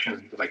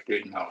questions. He's like,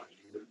 dude, no,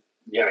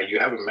 you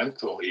have a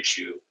mental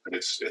issue, but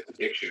it's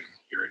addiction.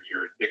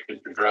 You're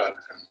addicted to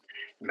drugs,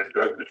 and the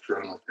drugs are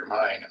screwing with your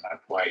mind, and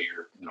that's why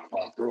you're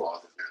going through all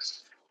of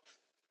this.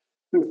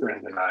 Super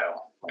in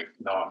denial. Like,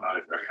 no, I'm not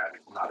a drug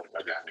addict. I'm not a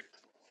drug addict.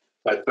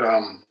 But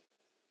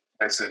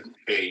I said,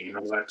 hey, you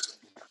know what?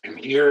 I'm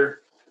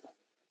here.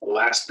 The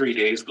last 3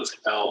 days was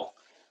hell.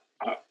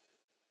 I'm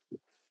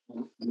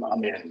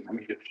in. Let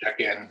me just check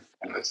in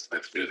and let's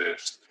do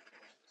this.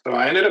 So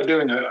I ended up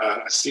doing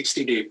a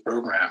 60-day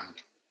program.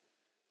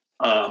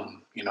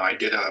 I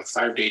did a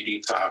 5-day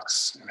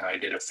detox, and I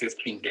did a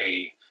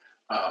 15-day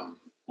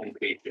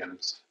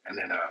inpatient, and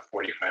then a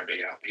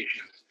 45-day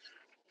outpatient.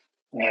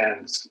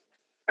 And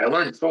I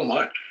learned so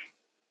much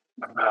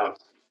about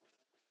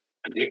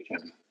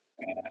addiction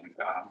and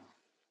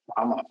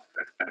trauma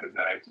that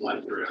I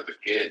went through as a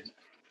kid.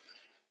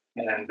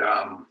 And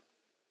I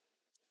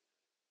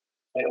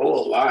owe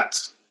a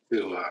lot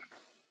to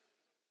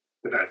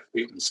that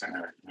treatment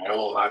center. I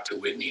owe a lot to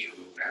Whitney,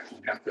 who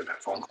answered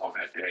that phone call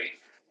that day.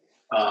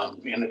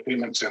 In the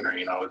treatment center,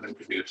 I was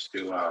introduced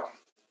to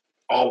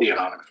all the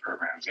anonymous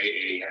programs,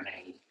 AA,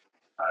 NA,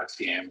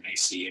 CM,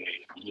 ACA,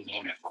 you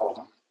name it, all of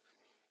them.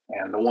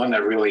 And the one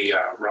that really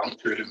rung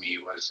true to me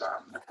was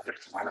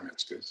Narcotics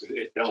Anonymous, because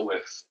it dealt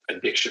with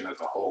addiction as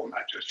a whole,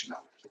 not just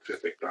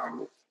specific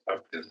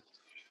substance.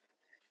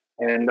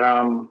 And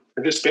to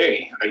this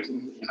day, I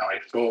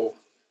still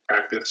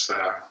practice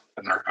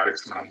the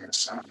Narcotics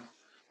Anonymous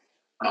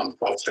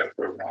 12-step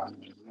program.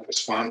 I'm a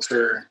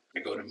sponsor. I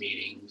go to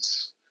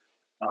meetings.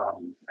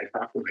 I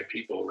talk to my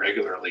people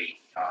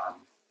regularly. I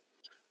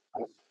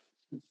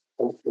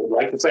would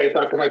like to say I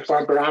talk to my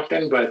sponsor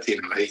often, but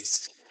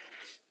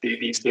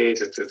these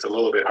days it's a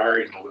little bit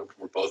hard.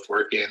 We're both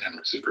working and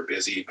we're super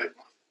busy. But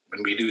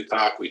when we do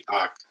talk, we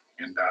talk,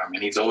 and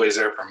he's always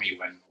there for me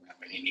when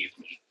he needs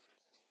me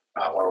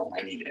or when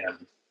I need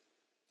him.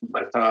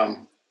 But I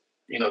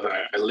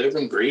live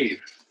and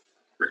breathe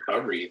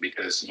recovery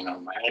because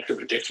my active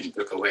addiction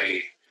took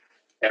away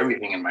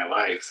everything in my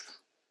life,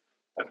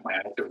 but my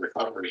active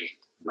recovery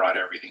brought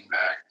everything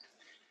back,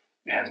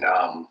 and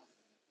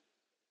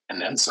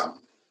then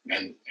some.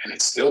 And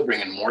it's still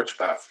bringing more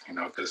stuff,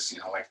 because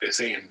like they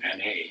say in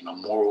NA,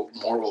 more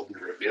will be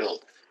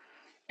revealed.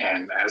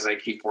 And as I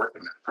keep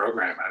working the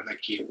program, as I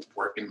keep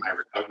working my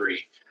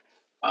recovery,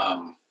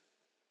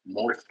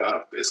 more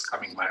stuff is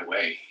coming my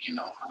way.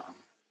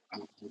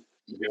 I'm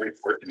very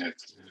fortunate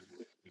to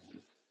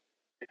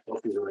a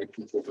healthy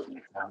relationship with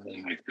my family.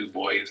 My 2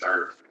 boys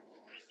are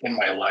in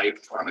my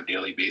life on a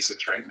daily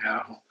basis right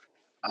now.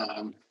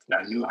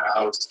 Got a new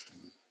house,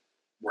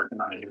 working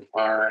on a new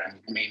car,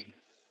 and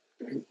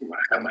I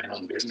have my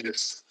own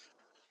business,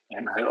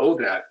 and I owe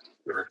that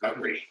to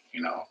recovery.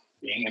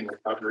 Being in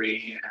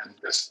recovery and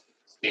just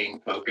staying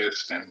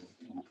focused and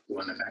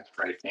doing the next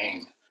right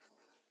thing.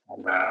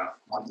 And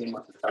one thing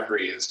with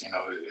recovery is,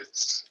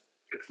 it's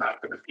not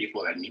for the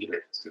people that need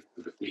it; it's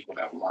for the people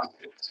that want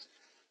it.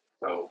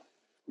 So,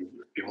 if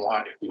you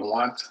want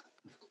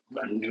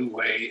a new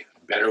way, a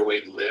better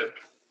way to live,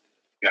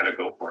 you got to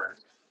go for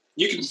it.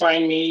 You can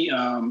find me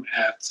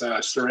at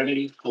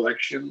Serenity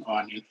Collection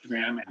on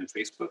Instagram and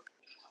Facebook.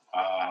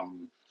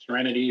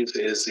 Serenities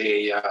is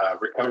a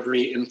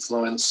recovery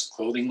influence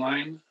clothing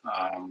line.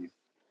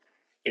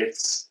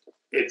 It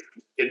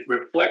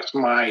reflects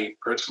my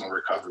personal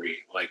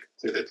recovery, like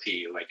to the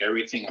T. Like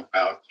everything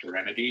about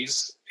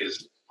Serenities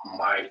is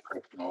my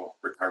personal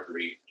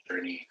recovery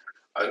journey,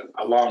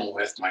 along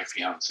with my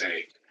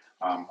fiance.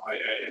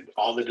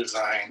 All the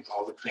designs,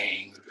 all the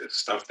things, it's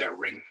stuff that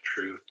rings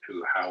true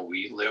to how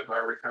we live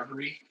our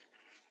recovery,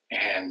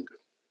 and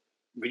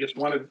we just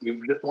wanted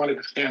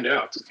to stand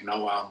out.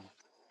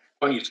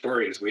 Funny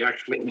stories. We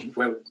actually,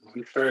 when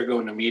we started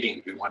going to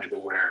meetings, we wanted to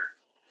wear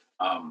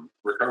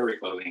recovery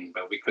clothing,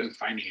 but we couldn't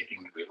find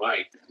anything that we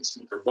liked. And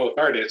since we're both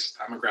artists,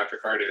 I'm a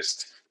graphic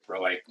artist. We're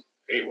like,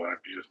 hey, why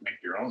don't you just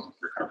make your own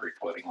recovery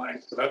clothing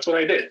line? So that's what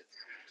I did.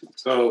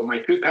 So my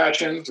 2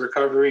 passions,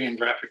 recovery and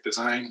graphic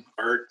design,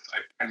 art, I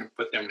kind of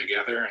put them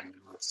together, and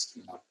it's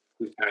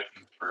 2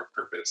 passions for a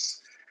purpose.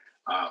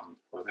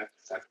 So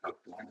that's how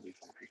Serenities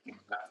came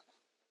about.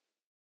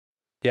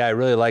 Yeah, I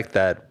really like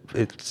that.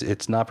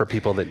 It's not for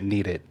people that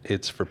need it.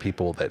 It's for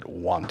people that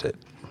want it.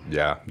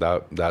 Yeah,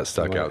 that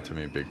stuck out to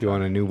me big time. You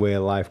want a new way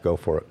of life? Go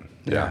for it.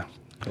 Yeah,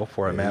 go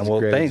for it, man. He's a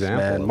Well, great thanks,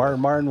 example man. of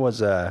Martin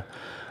was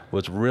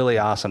really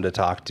awesome to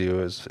talk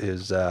to.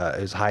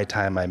 Is high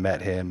time I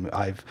met him.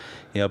 I've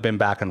been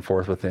back and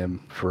forth with him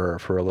for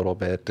a little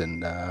bit,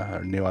 and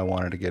I knew I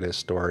wanted to get his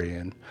story,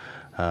 and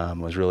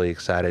was really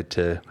excited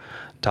to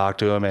talk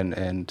to him.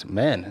 And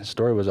man, his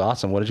story was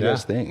awesome. What did you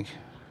guys think?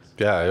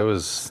 Yeah, it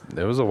was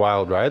a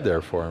wild ride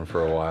there for him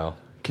for a while.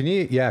 Can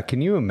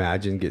you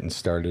imagine getting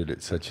started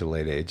at such a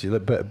late age?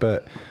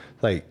 But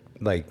like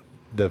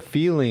the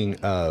feeling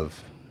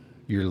of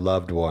your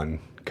loved one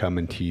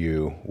coming to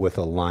you with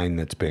a line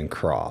that's been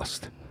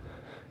crossed.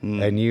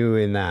 And you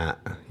in that,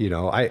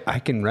 I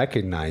can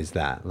recognize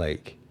that,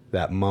 like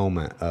that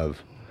moment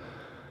of,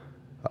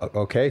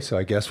 okay, so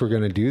I guess we're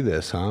going to do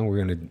this, huh?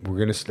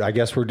 I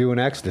guess we're doing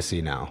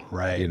ecstasy now.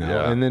 Right.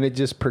 Yeah. And then it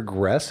just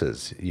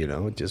progresses,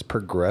 it just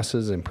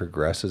progresses and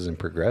progresses and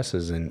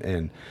progresses.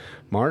 And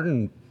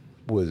Martin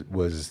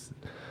was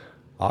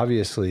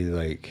obviously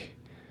like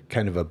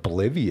kind of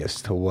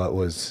oblivious to what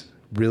was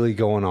really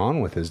going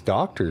on with his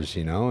doctors,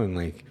 and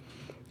like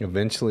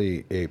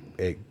eventually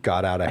it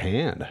got out of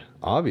hand,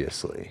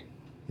 obviously.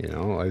 I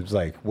was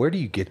like, where do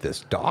you get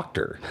this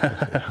doctor?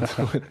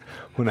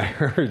 when I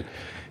heard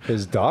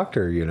his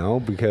doctor,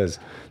 because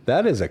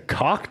that is a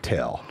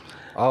cocktail.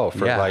 Oh,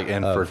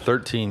 for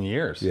 13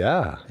 years.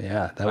 Yeah.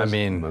 Yeah.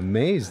 I'm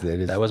amazed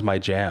that was my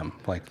jam.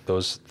 Like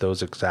those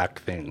exact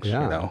things,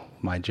 Yeah.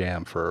 my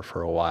jam for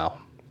a while.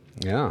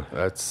 Yeah.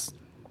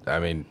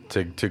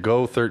 To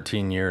go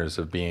 13 years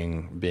of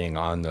being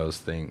on those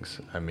things.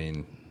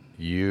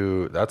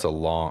 That's a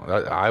long.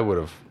 I would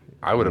have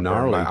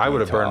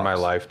burned my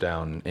life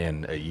down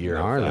in a year.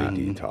 Gnarly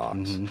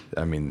detox.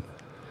 Mm-hmm.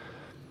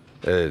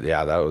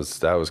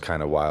 That was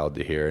kind of wild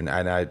to hear.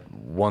 And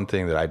one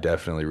thing that I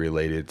definitely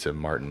related to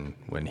Martin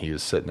when he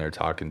was sitting there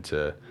talking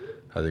to,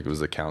 I think it was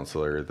the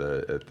counselor at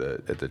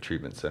the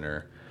treatment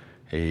center.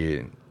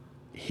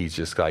 He's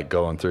just like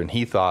going through, and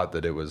he thought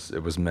that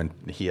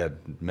he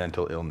had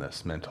mental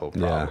illness, mental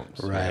problems.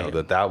 Yeah,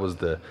 right. That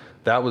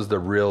was the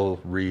real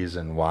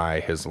reason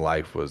why his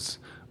life was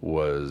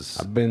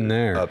I've been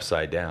there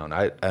upside down.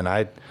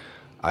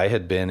 I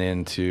had been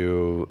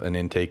into an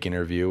intake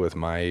interview with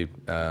my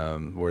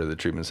where the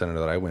treatment center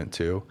that I went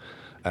to,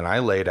 and I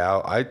laid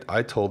out.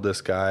 I told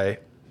this guy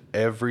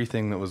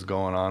everything that was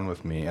going on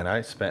with me, and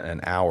I spent an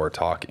hour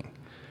talking.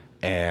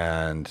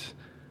 And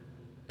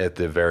at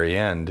the very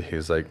end, he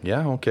was like,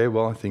 "Yeah, okay,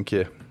 well, I think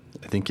you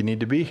need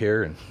to be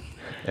here."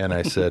 And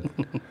I said,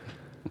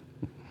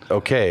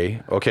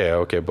 Okay,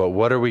 but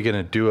what are we going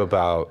to do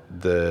about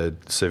the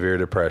severe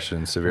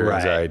depression, severe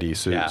anxiety,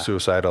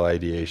 suicidal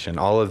ideation,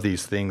 all of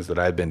these things that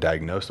I've been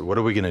diagnosed with? What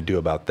are we going to do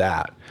about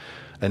that?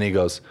 And he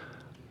goes,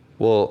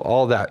 well,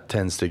 all that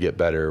tends to get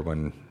better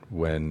when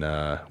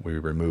we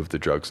remove the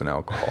drugs and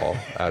alcohol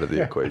out of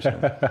the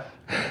equation.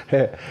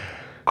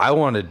 I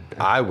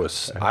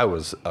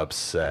was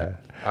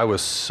upset. I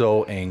was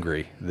so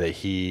angry that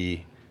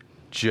he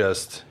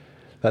just...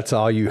 That's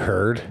all you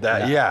heard?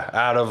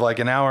 Out of like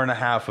an hour and a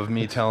half of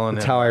me telling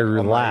him how I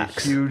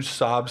relax. A huge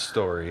sob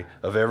story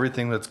of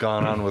everything that's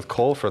gone on with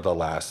Cole for the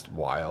last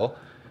while.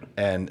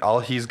 And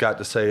all he's got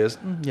to say is,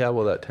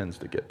 well, that tends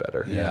to get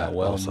better. Yeah,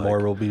 well, more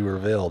will be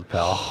revealed,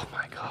 pal. Oh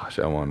my gosh,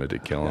 I wanted to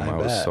kill him. I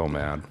was so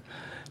mad.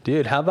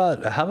 Dude, how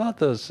about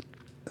those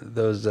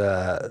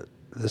the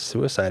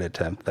suicide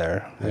attempt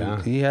there?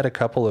 Yeah. He had a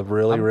couple of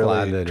really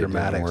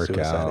dramatic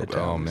suicide attempts.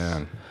 Oh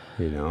man.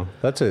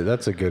 That's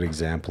a good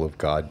example of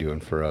God doing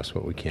for us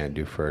what we can't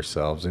do for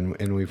ourselves,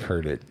 and we've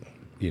heard it,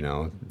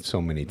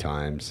 so many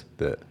times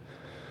that,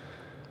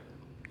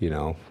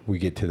 we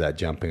get to that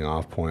jumping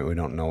off point, we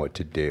don't know what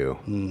to do.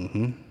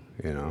 Mm-hmm.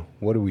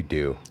 What do we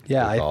do?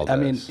 Yeah, I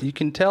mean, you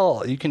can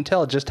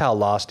tell just how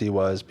lost he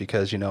was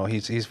because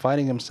he's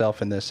finding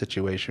himself in this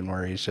situation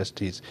where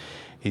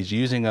he's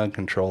using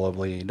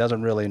uncontrollably. He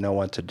doesn't really know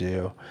what to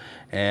do,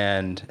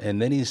 and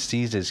then he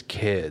sees his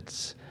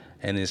kids.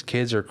 And his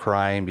kids are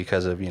crying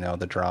because of,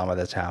 the drama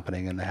that's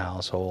happening in the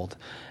household.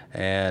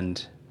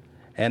 And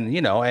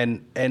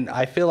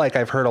I feel like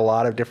I've heard a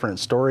lot of different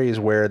stories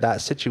where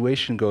that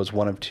situation goes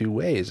one of two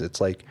ways.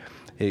 It's like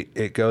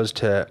it goes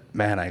to,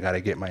 man, I got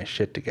to get my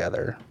shit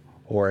together.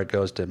 Or it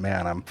goes to,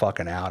 man, I'm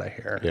fucking out of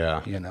here.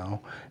 Yeah.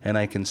 And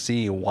I can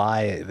see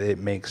why it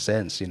makes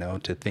sense,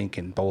 to think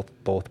in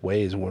both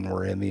ways when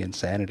we're in the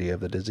insanity of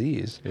the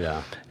disease.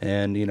 Yeah.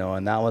 And,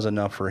 and that was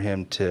enough for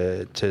him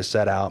to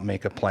set out,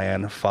 make a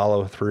plan,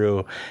 follow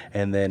through,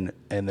 and then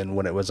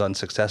when it was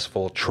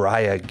unsuccessful,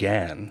 try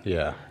again.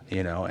 Yeah.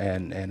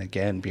 And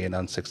again, being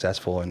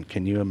unsuccessful. And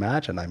can you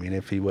imagine? I mean,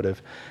 if he would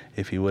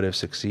have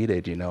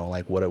succeeded,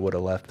 like what it would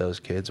have left those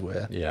kids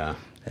with. Yeah.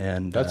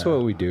 And that's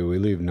what we do. We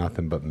leave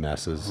nothing but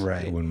messes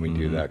when we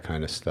do that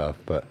kind of stuff.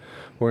 But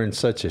we're in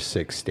such a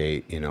sick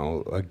state,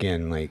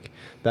 again, like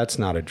that's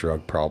not a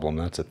drug problem.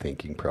 That's a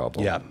thinking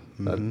problem. Yeah.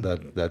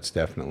 That's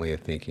definitely a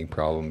thinking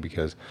problem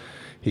because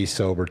he's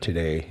sober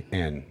today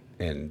and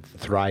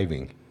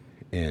thriving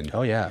in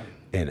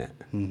it.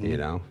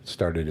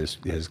 Started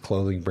his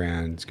clothing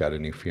brand. He's got a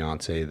new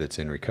fiance that's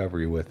in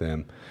recovery with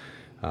him.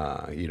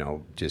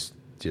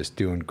 Just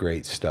doing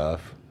great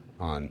stuff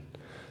on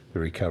the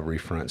recovery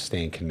front,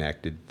 staying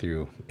connected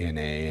through NA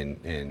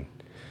and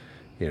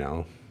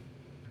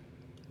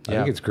I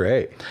think it's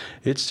great.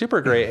 It's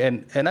super great.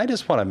 And I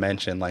just want to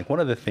mention, like, one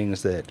of the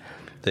things that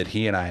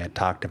he and I had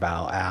talked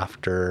about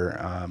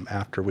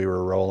after we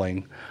were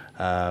rolling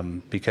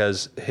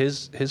because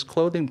his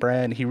clothing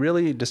brand, he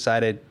really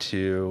decided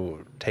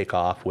to take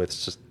off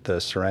with the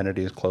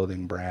Serenity's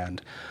clothing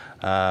brand,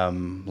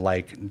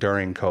 like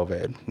during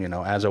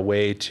COVID, as a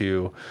way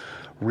to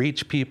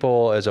reach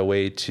people, as a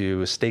way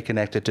to stay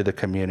connected to the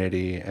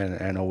community,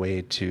 and a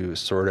way to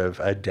sort of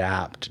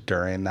adapt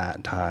during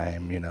that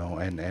time,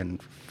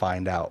 and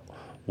find out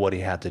what he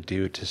had to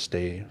do to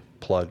stay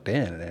plugged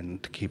in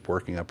and to keep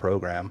working a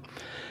program.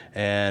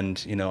 And,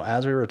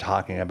 as we were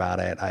talking about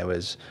it, I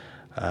was,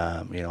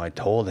 I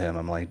told him,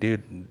 I'm like,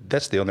 dude,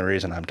 that's the only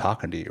reason I'm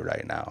talking to you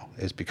right now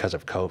is because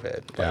of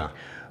COVID. Yeah. Like,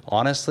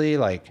 honestly,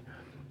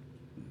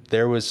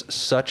 there was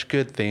such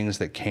good things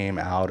that came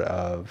out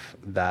of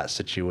that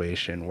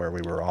situation where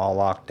we were all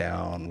locked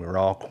down, we were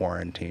all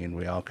quarantined,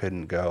 we all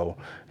couldn't go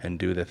and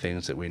do the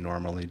things that we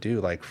normally do.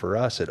 Like for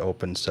us, it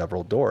opened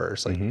several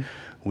doors. Like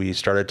we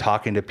started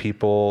talking to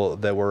people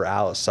that were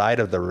outside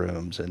of the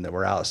rooms and that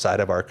were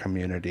outside of our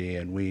community,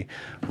 and we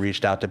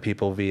reached out to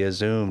people via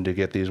Zoom to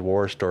get these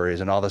war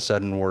stories, and all of a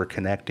sudden we're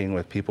connecting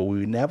with people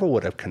we never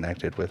would have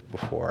connected with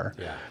before.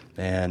 Yeah.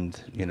 And,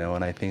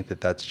 and I think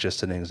that that's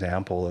just an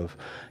example of,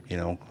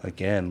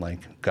 again,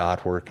 like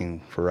God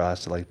working for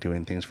us, like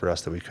doing things for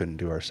us that we couldn't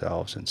do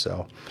ourselves. And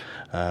so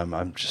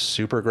I'm just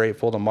super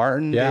grateful to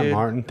Martin. Yeah, dude.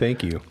 Martin,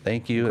 thank you.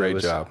 Thank you. Great It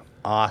was job.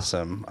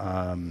 Awesome.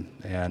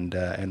 And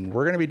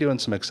we're going to be doing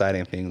some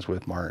exciting things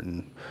with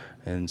Martin.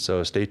 And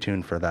so stay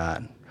tuned for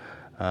that.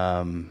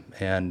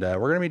 And we're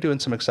going to be doing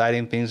some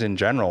exciting things in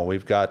general.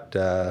 We've got,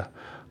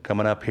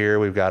 coming up here,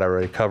 we've got a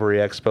recovery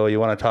expo. You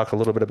want to talk a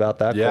little bit about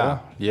that? Yeah,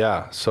 Cole?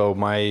 yeah. So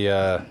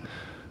my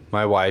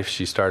wife,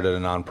 she started a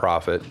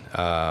nonprofit.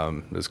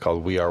 It's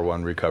called We Are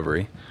One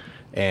Recovery,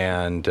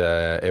 and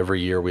every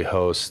year we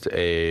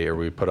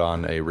put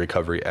on a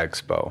recovery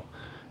expo,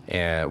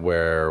 and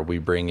where we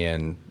bring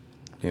in,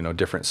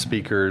 different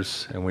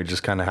speakers, and we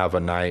just kind of have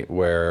a night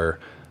where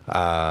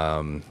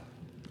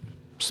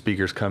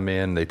speakers come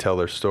in, they tell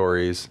their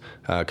stories,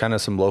 kind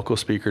of some local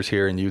speakers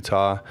here in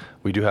Utah.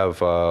 We do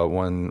have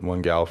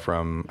one gal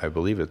from, I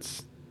believe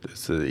it's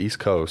the East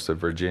Coast of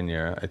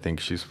Virginia. I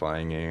think she's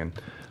flying in.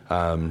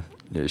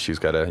 She's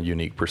got a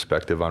unique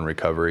perspective on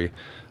recovery.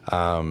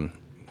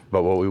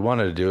 But what we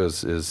wanted to do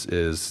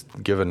is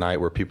give a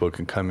night where people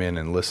can come in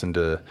and listen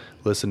to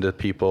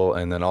people,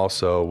 and then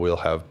also we'll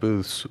have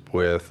booths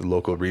with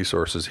local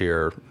resources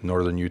here,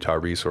 Northern Utah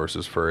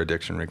resources for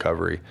addiction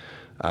recovery.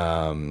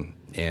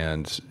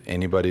 And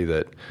anybody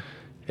that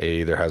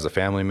either has a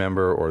family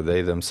member or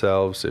they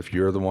themselves, if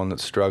you're the one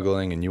that's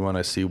struggling and you want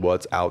to see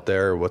what's out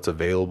there, what's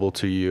available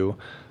to you,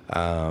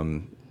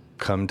 come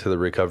to the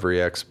Recovery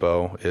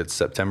Expo. It's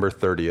September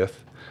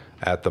 30th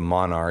at the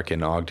Monarch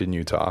in Ogden,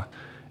 Utah.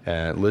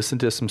 And listen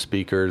to some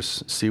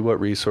speakers, see what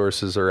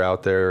resources are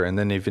out there, and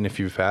then even if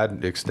you've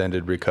had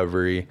extended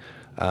recovery,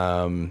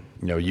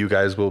 you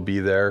guys will be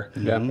there,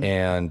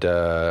 and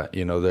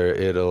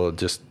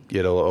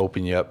it'll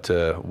open you up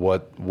to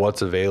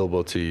what's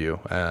available to you,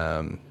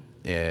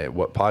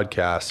 what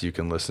podcasts you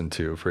can listen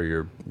to for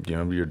your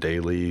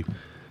daily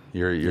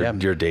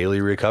your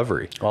daily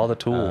recovery. All the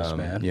tools,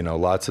 man.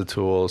 Lots of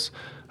tools.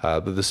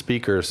 But the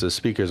speakers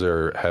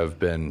have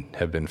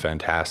been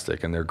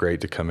fantastic, and they're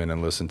great to come in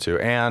and listen to.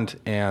 And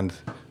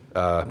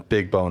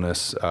big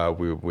bonus,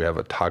 we have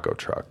a taco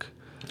truck.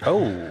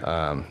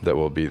 That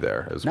will be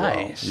there as well.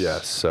 Nice.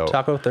 Yes. So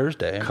Taco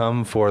Thursday.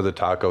 Come for the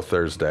Taco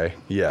Thursday.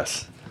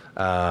 Yes.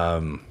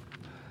 But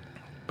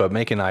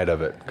make a night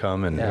of it.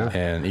 Come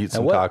and eat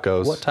some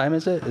tacos. What time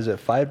is it? Is it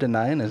 5 to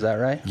 9? Is that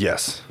right?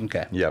 Yes.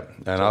 Okay. Yep.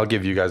 And I'll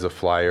give you guys a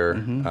flyer.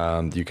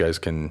 You guys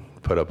can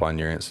put up on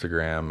your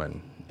Instagram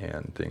and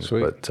things.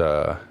 Sweet.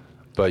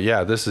 But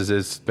yeah,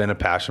 it's been a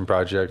passion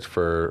project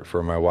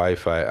for my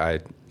wife.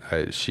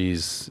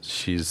 She's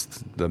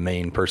the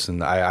main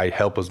person. I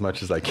help as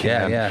much as I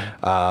can.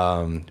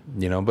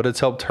 But it's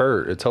helped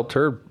her. It's helped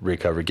her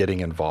recover, getting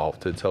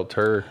involved. It's helped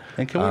her.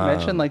 And can we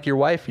mention, like, your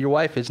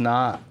wife is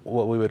not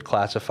what we would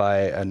classify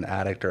an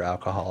addict or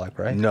alcoholic,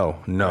 right? No.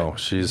 Right.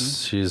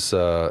 She's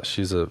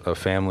a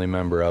family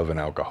member of an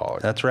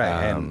alcoholic. That's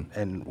right.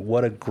 And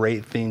what a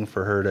great thing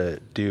for her to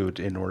do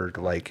in order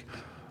to, like,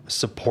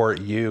 support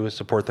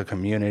the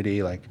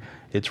community. Like,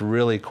 it's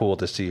really cool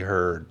to see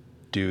her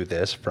do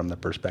this from the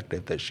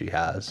perspective that she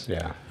has.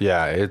 Yeah.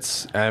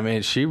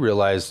 She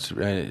realized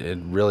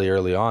really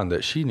early on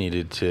that she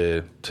needed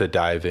to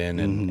dive in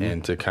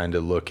and to kind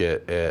of look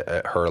at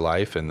her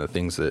life and the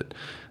things that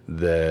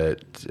the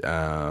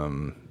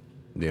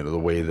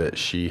way that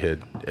she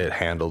had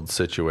handled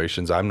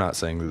situations. I'm not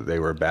saying that they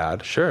were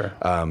bad. Sure.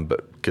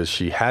 But because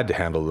she had to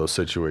handle those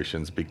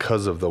situations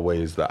because of the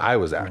ways that I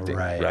was acting.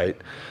 Right.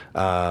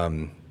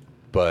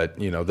 But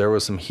there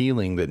was some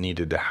healing that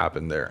needed to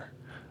happen there.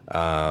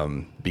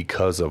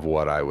 Because of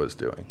what I was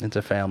doing. It's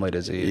a family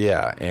disease.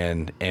 Yeah,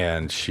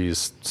 and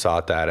she's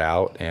sought that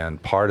out, and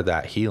part of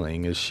that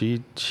healing is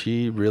she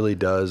really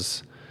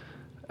does.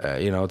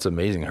 It's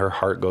amazing. Her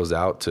heart goes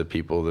out to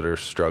people that are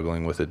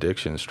struggling with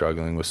addiction,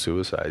 struggling with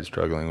suicide,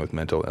 struggling with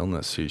mental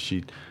illness.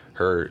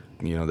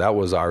 That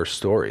was our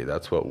story.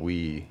 That's what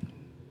we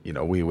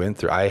we went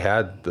through, I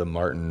had the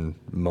Martin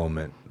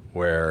moment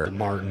where The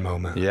Martin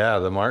moment. yeah,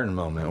 the Martin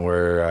moment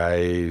where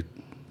I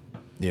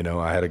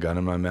had a gun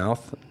in my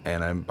mouth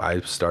and I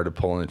started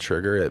pulling the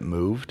trigger. It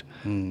moved,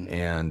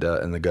 and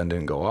the gun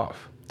didn't go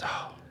off.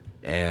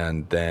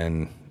 And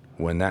then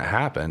when that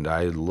happened,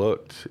 I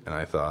looked and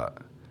I thought,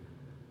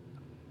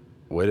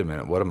 wait a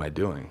minute, what am I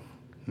doing?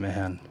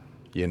 Man.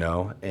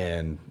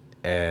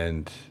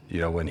 And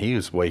when he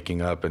was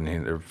waking up and he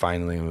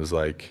finally was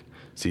like,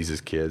 sees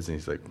his kids and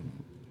he's like,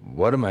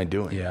 what am I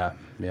doing? Yeah.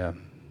 Yeah.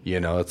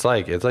 It's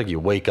like you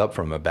wake up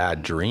from a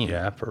bad dream.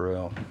 Yeah, for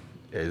real.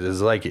 It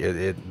is like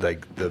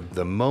like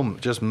the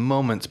moment, just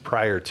moments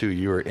prior to,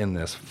 you were in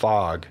this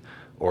fog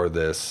or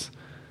this,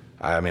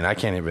 I mean, I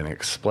can't even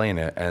explain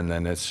it. And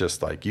then it's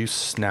just like you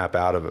snap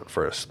out of it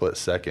for a split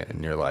second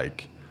and you're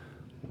like,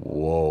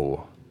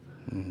 whoa,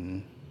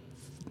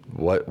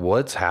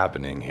 what's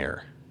happening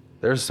here?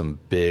 There's some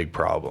big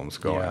problems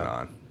going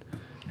on.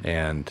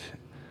 And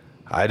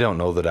I don't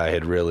know that I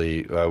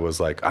was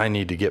like, I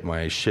need to get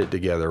my shit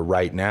together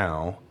right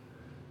now.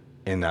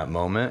 In that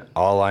moment,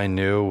 all I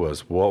knew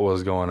was what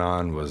was going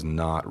on was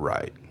not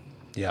right.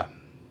 Yeah.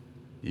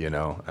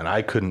 And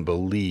I couldn't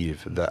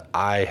believe that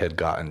I had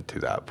gotten to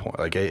that point.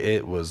 Like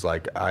it was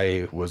like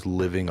I was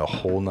living a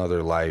whole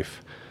nother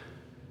life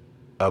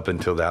up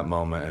until that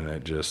moment. And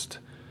it just,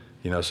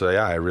 so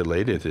yeah, I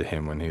related to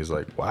him when he's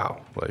like,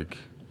 wow, like,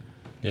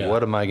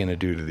 what am I going to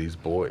do to these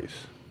boys?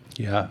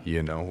 Yeah.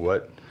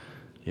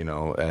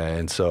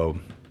 And so,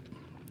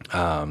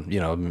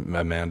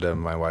 Amanda,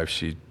 my wife,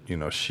 she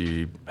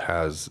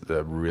has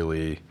a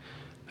really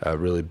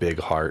big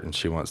heart and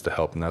she wants to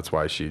help. And that's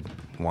why she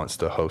wants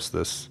to host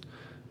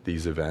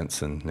these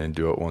events and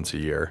do it once a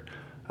year.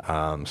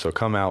 So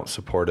come out,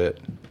 support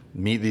it,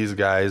 meet these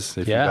guys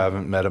if you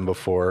haven't met them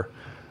before.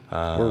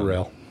 We're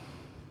real.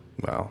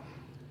 Well,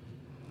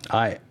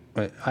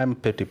 I'm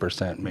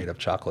 50% made of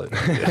chocolate.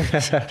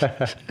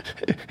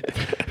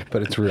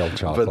 But it's real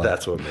chocolate. but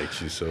that's what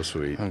makes you so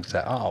sweet.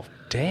 Exactly. Oh,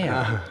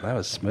 damn. That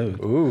was smooth.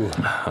 Ooh.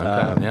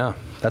 Yeah.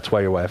 That's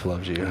why your wife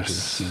loves you.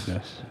 Yes.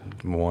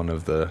 One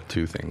of the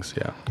two things.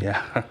 Yeah.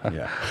 Yeah.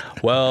 Yeah.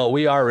 Well,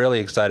 we are really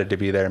excited to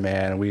be there,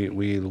 man.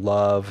 We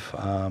love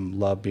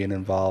being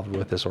involved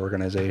with this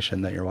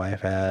organization that your wife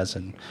has,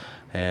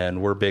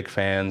 and we're big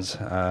fans.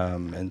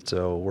 And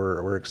so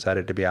we're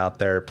excited to be out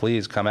there.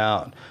 Please come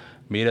out.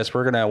 Meet us.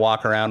 We're going to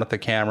walk around with the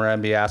camera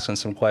and be asking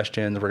some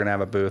questions. We're going to have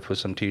a booth with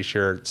some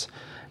T-shirts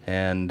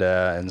and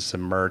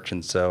some merch.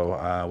 And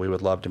so we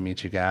would love to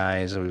meet you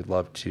guys. We would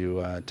love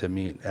to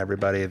meet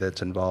everybody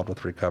that's involved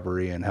with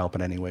recovery and help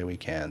in any way we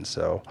can.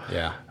 So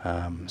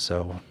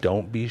so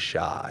don't be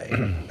shy.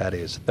 That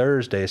is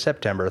Thursday,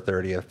 September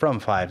 30th from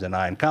 5 to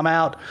 9. Come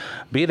out,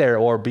 be there,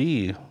 or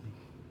be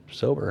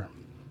sober.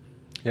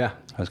 Yeah.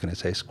 I was going to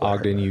say square.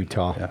 Ogden,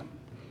 Utah. Yeah.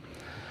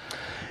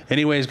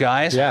 Anyways,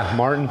 guys. Yeah,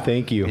 Martin,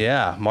 thank you.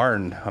 Yeah,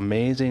 Martin,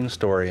 amazing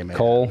story, man.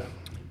 Cole,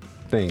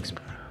 thanks.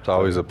 It's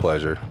always a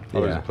pleasure.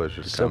 Always Yeah. a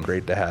pleasure to So come.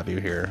 great to have you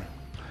here.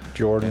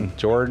 Jordan.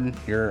 Jordan,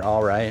 you're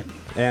all right.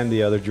 And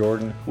the other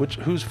Jordan.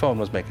 Whose phone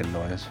was making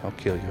noise? I'll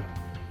kill you.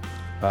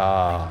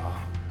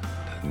 Ah,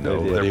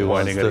 Nobody They're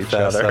wants pointing to at each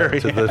fess other. up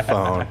to the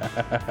phone.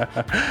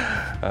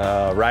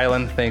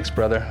 Rylan, thanks,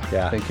 brother.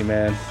 Yeah. Thank you,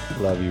 man.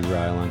 Love you,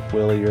 Rylan.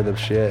 Willie, you're the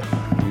shit.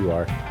 You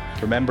are.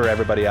 Remember,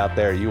 everybody out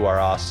there, you are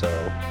also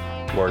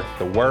worth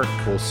the work.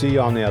 We'll see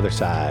you on the other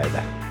side.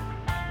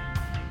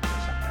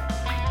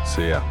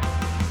 See ya.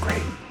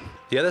 Great.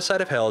 The Other Side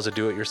of Hell is a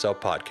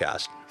do-it-yourself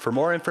podcast. For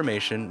more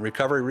information,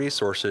 recovery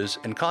resources,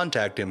 and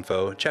contact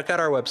info, check out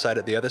our website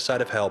at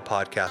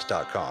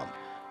theothersideofhellpodcast.com.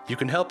 You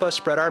can help us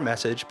spread our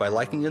message by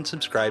liking and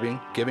subscribing,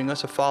 giving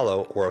us a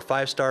follow, or a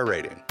 5-star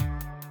rating.